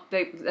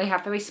 They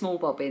have very small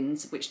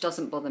bobbins, which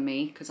doesn't bother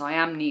me because I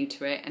am new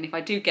to it. And if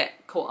I do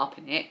get caught up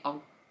in it,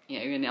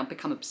 and I'll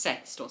become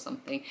obsessed or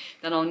something,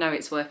 then I'll know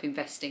it's worth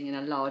investing in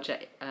a larger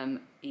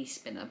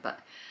e-spinner.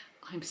 But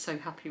I'm so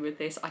happy with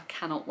this. I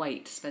cannot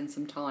wait to spend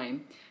some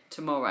time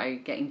tomorrow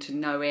getting to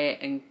know it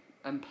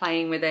and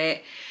playing with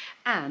it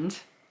and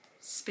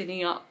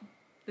spinning up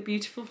the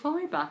beautiful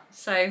fibre.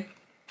 So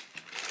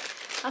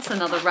that's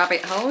another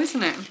rabbit hole,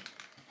 isn't it?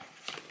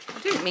 I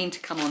didn't mean to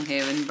come on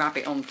here and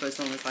rabbit on for as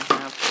long as I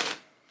have.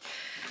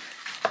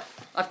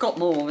 I've got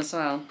more as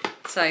well.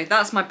 So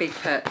that's my big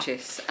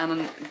purchase.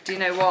 And do you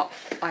know what?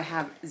 I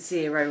have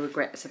zero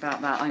regrets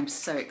about that. I'm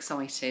so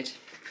excited.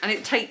 And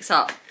it takes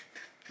up,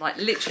 like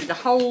literally the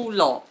whole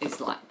lot is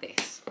like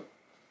this.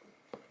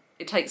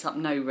 It takes up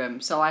no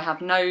room. So I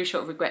have no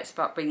short of regrets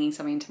about bringing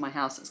something into my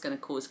house that's going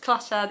to cause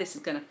clutter. This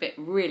is going to fit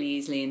really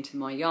easily into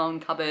my yarn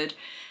cupboard.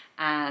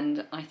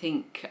 And I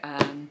think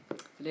the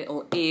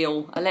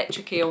little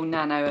electric eel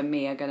Nano and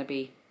me are going to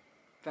be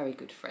very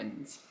good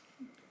friends.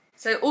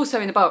 So also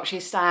in the Berkshire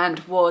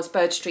stand was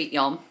Bird Street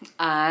Yarn.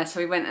 So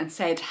we went and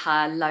said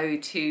hello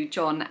to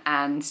John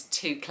and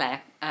to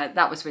Claire.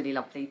 That was really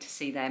lovely to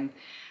see them.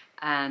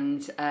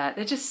 And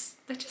they're just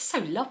so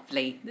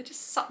lovely. They're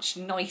just such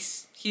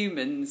nice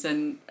humans,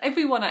 and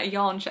everyone at a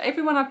yarn show,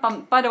 everyone I've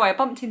bumped, by the way, I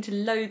bumped into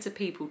loads of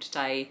people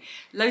today.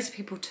 Loads of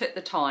people took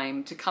the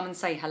time to come and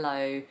say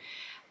hello.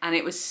 And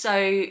it was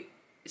so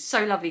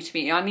lovely to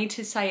meet you. I need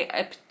to say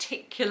a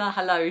particular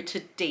hello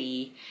to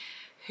Dee,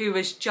 who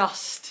was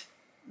just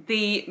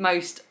the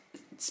most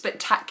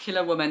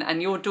spectacular woman,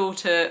 and your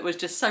daughter was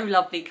just so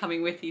lovely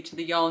coming with you to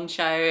the yarn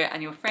show,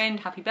 and your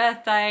friend, happy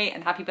birthday,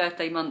 and happy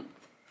birthday month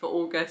for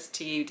August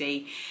to you,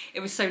 Dee.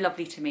 It was so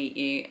lovely to meet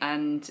you,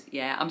 and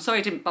yeah, I'm sorry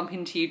I didn't bump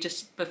into you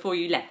just before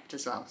you left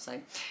as well.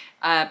 So,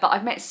 but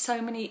I've met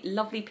so many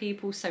lovely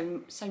people,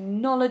 so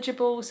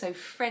knowledgeable, so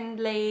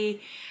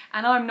friendly,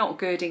 and I'm not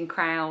good in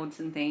crowds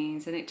and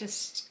things,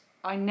 and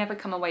I never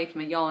come away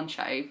from a yarn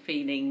show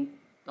feeling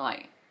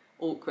like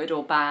awkward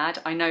or bad.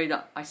 I know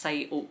that I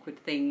say awkward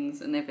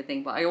things and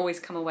everything, but I always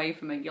come away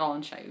from a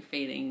yarn show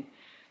feeling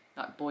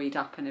like buoyed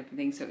up and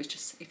everything. So it was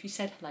just, if you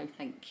said hello,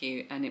 thank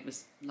you, and it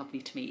was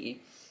lovely to meet you.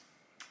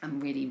 I'm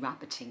really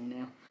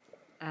rabbiting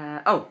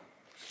now. Oh,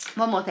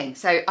 one more thing.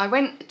 So I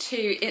went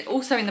to,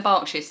 also in the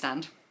Berkshire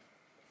stand,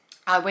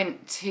 I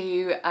went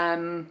to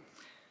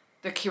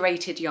the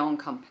Curated Yarn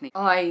Company.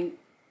 I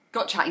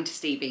got chatting to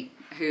Stevie,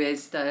 who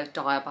is the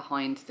dyer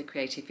behind the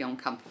Creative Yarn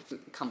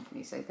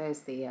Company. So there's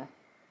the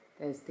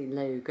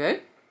logo.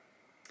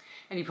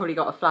 And you probably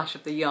got a flash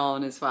of the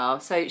yarn as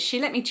well. So she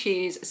let me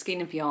choose a skein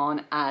of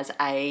yarn as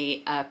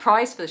a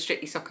prize for the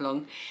Strictly Sock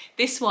Along.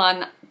 This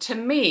one, to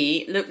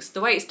me, looks, the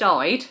way it's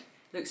dyed,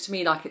 looks to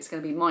me like it's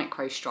going to be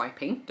micro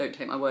striping. Don't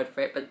take my word for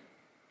it, but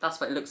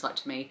that's what it looks like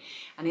to me.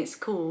 And it's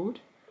called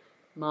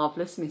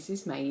Marvellous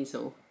Mrs.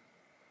 Maisel,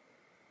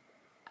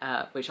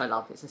 which I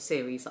love. It's a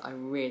series that I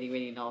really,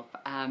 really love.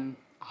 Oh,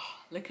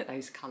 look at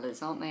those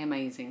colours, aren't they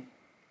amazing?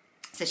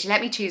 So she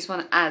let me choose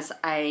one as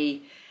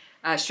a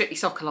Strictly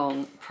Sock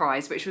Along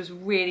prize, which was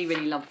really,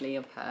 really lovely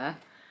of her.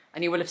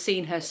 And you will have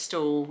seen her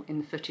stall in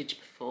the footage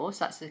before.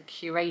 So that's the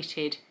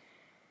Curated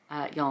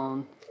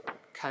Yarn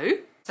Co.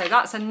 So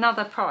that's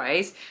another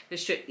prize for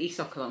Strictly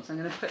Sock Along. So I'm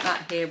going to put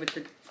that here with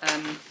the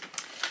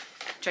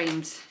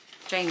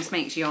James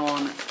Makes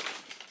Yarn.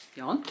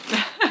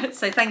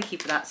 So thank you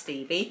for that,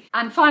 Stevie.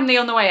 And finally,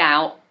 on the way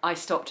out, I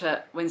stopped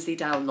at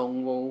Wensleydale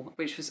Longwall,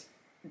 which was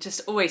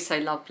just always so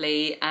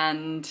lovely.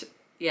 And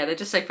yeah, they're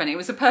just so funny. It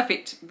was a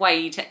perfect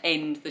way to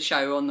end the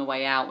show on the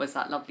way out, was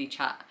that lovely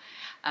chat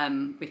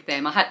with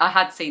them. I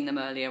had seen them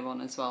earlier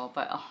on as well,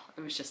 but oh,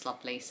 it was just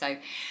lovely. So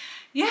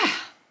yeah,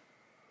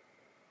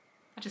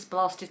 I just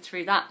blasted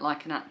through that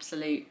like an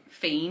absolute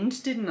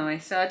fiend, didn't I?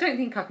 So I don't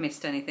think I've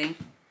missed anything.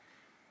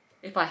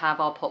 If I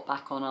have, I'll pop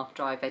back on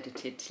after I've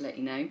edited to let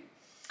you know.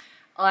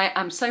 I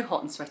am so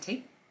hot and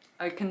sweaty.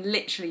 I can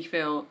literally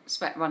feel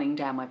sweat running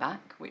down my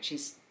back, which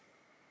is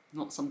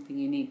not something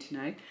you need to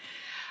know.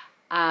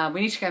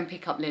 We need to go and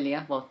pick up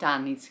Lilia. Well,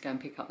 Dan needs to go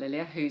and pick up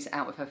Lilia, who's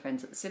out with her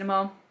friends at the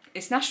cinema.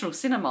 It's National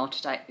Cinema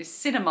today. It's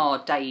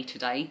Cinema Day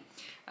today,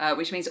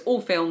 which means all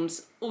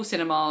films, all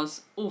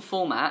cinemas, all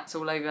formats,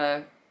 all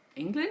over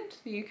England,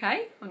 the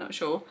UK, I'm not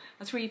sure,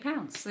 are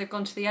 £3. So they've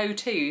gone to the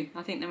O2.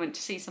 I think they went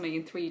to see something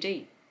in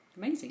 3D.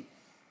 Amazing.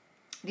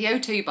 The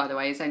O2, by the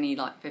way, is only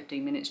like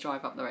 15 minutes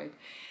drive up the road.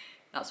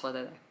 That's why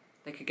they're there.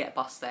 They could get a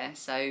bus there.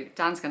 So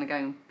Dan's going to go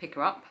and pick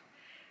her up.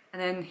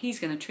 And then he's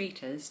going to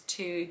treat us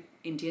to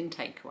Indian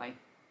takeaway.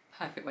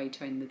 Perfect way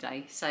to end the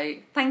day. So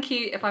thank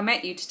you if I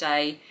met you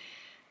today.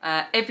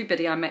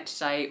 Everybody I met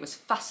today was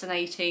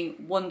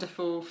fascinating,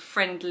 wonderful,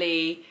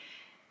 friendly,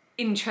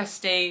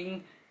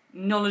 interesting,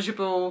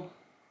 knowledgeable,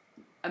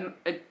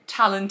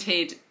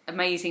 talented,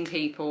 amazing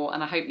people,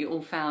 and I hope you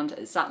all found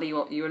exactly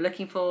what you were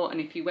looking for.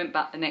 And if you went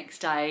back the next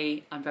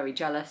day, I'm very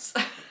jealous.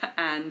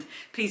 And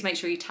please make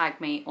sure you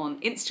tag me on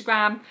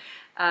Instagram.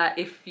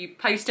 If you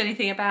post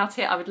anything about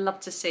it, I would love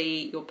to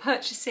see your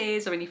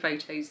purchases or any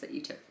photos that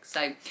you took.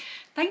 So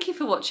thank you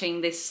for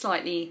watching this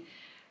slightly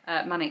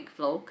manic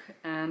vlog,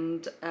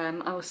 and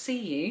I will see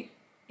you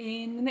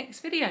in the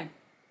next video.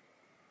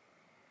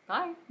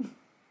 Bye.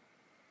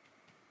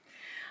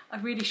 I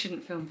really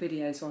shouldn't film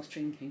videos whilst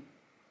drinking.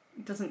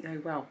 It doesn't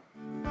go well.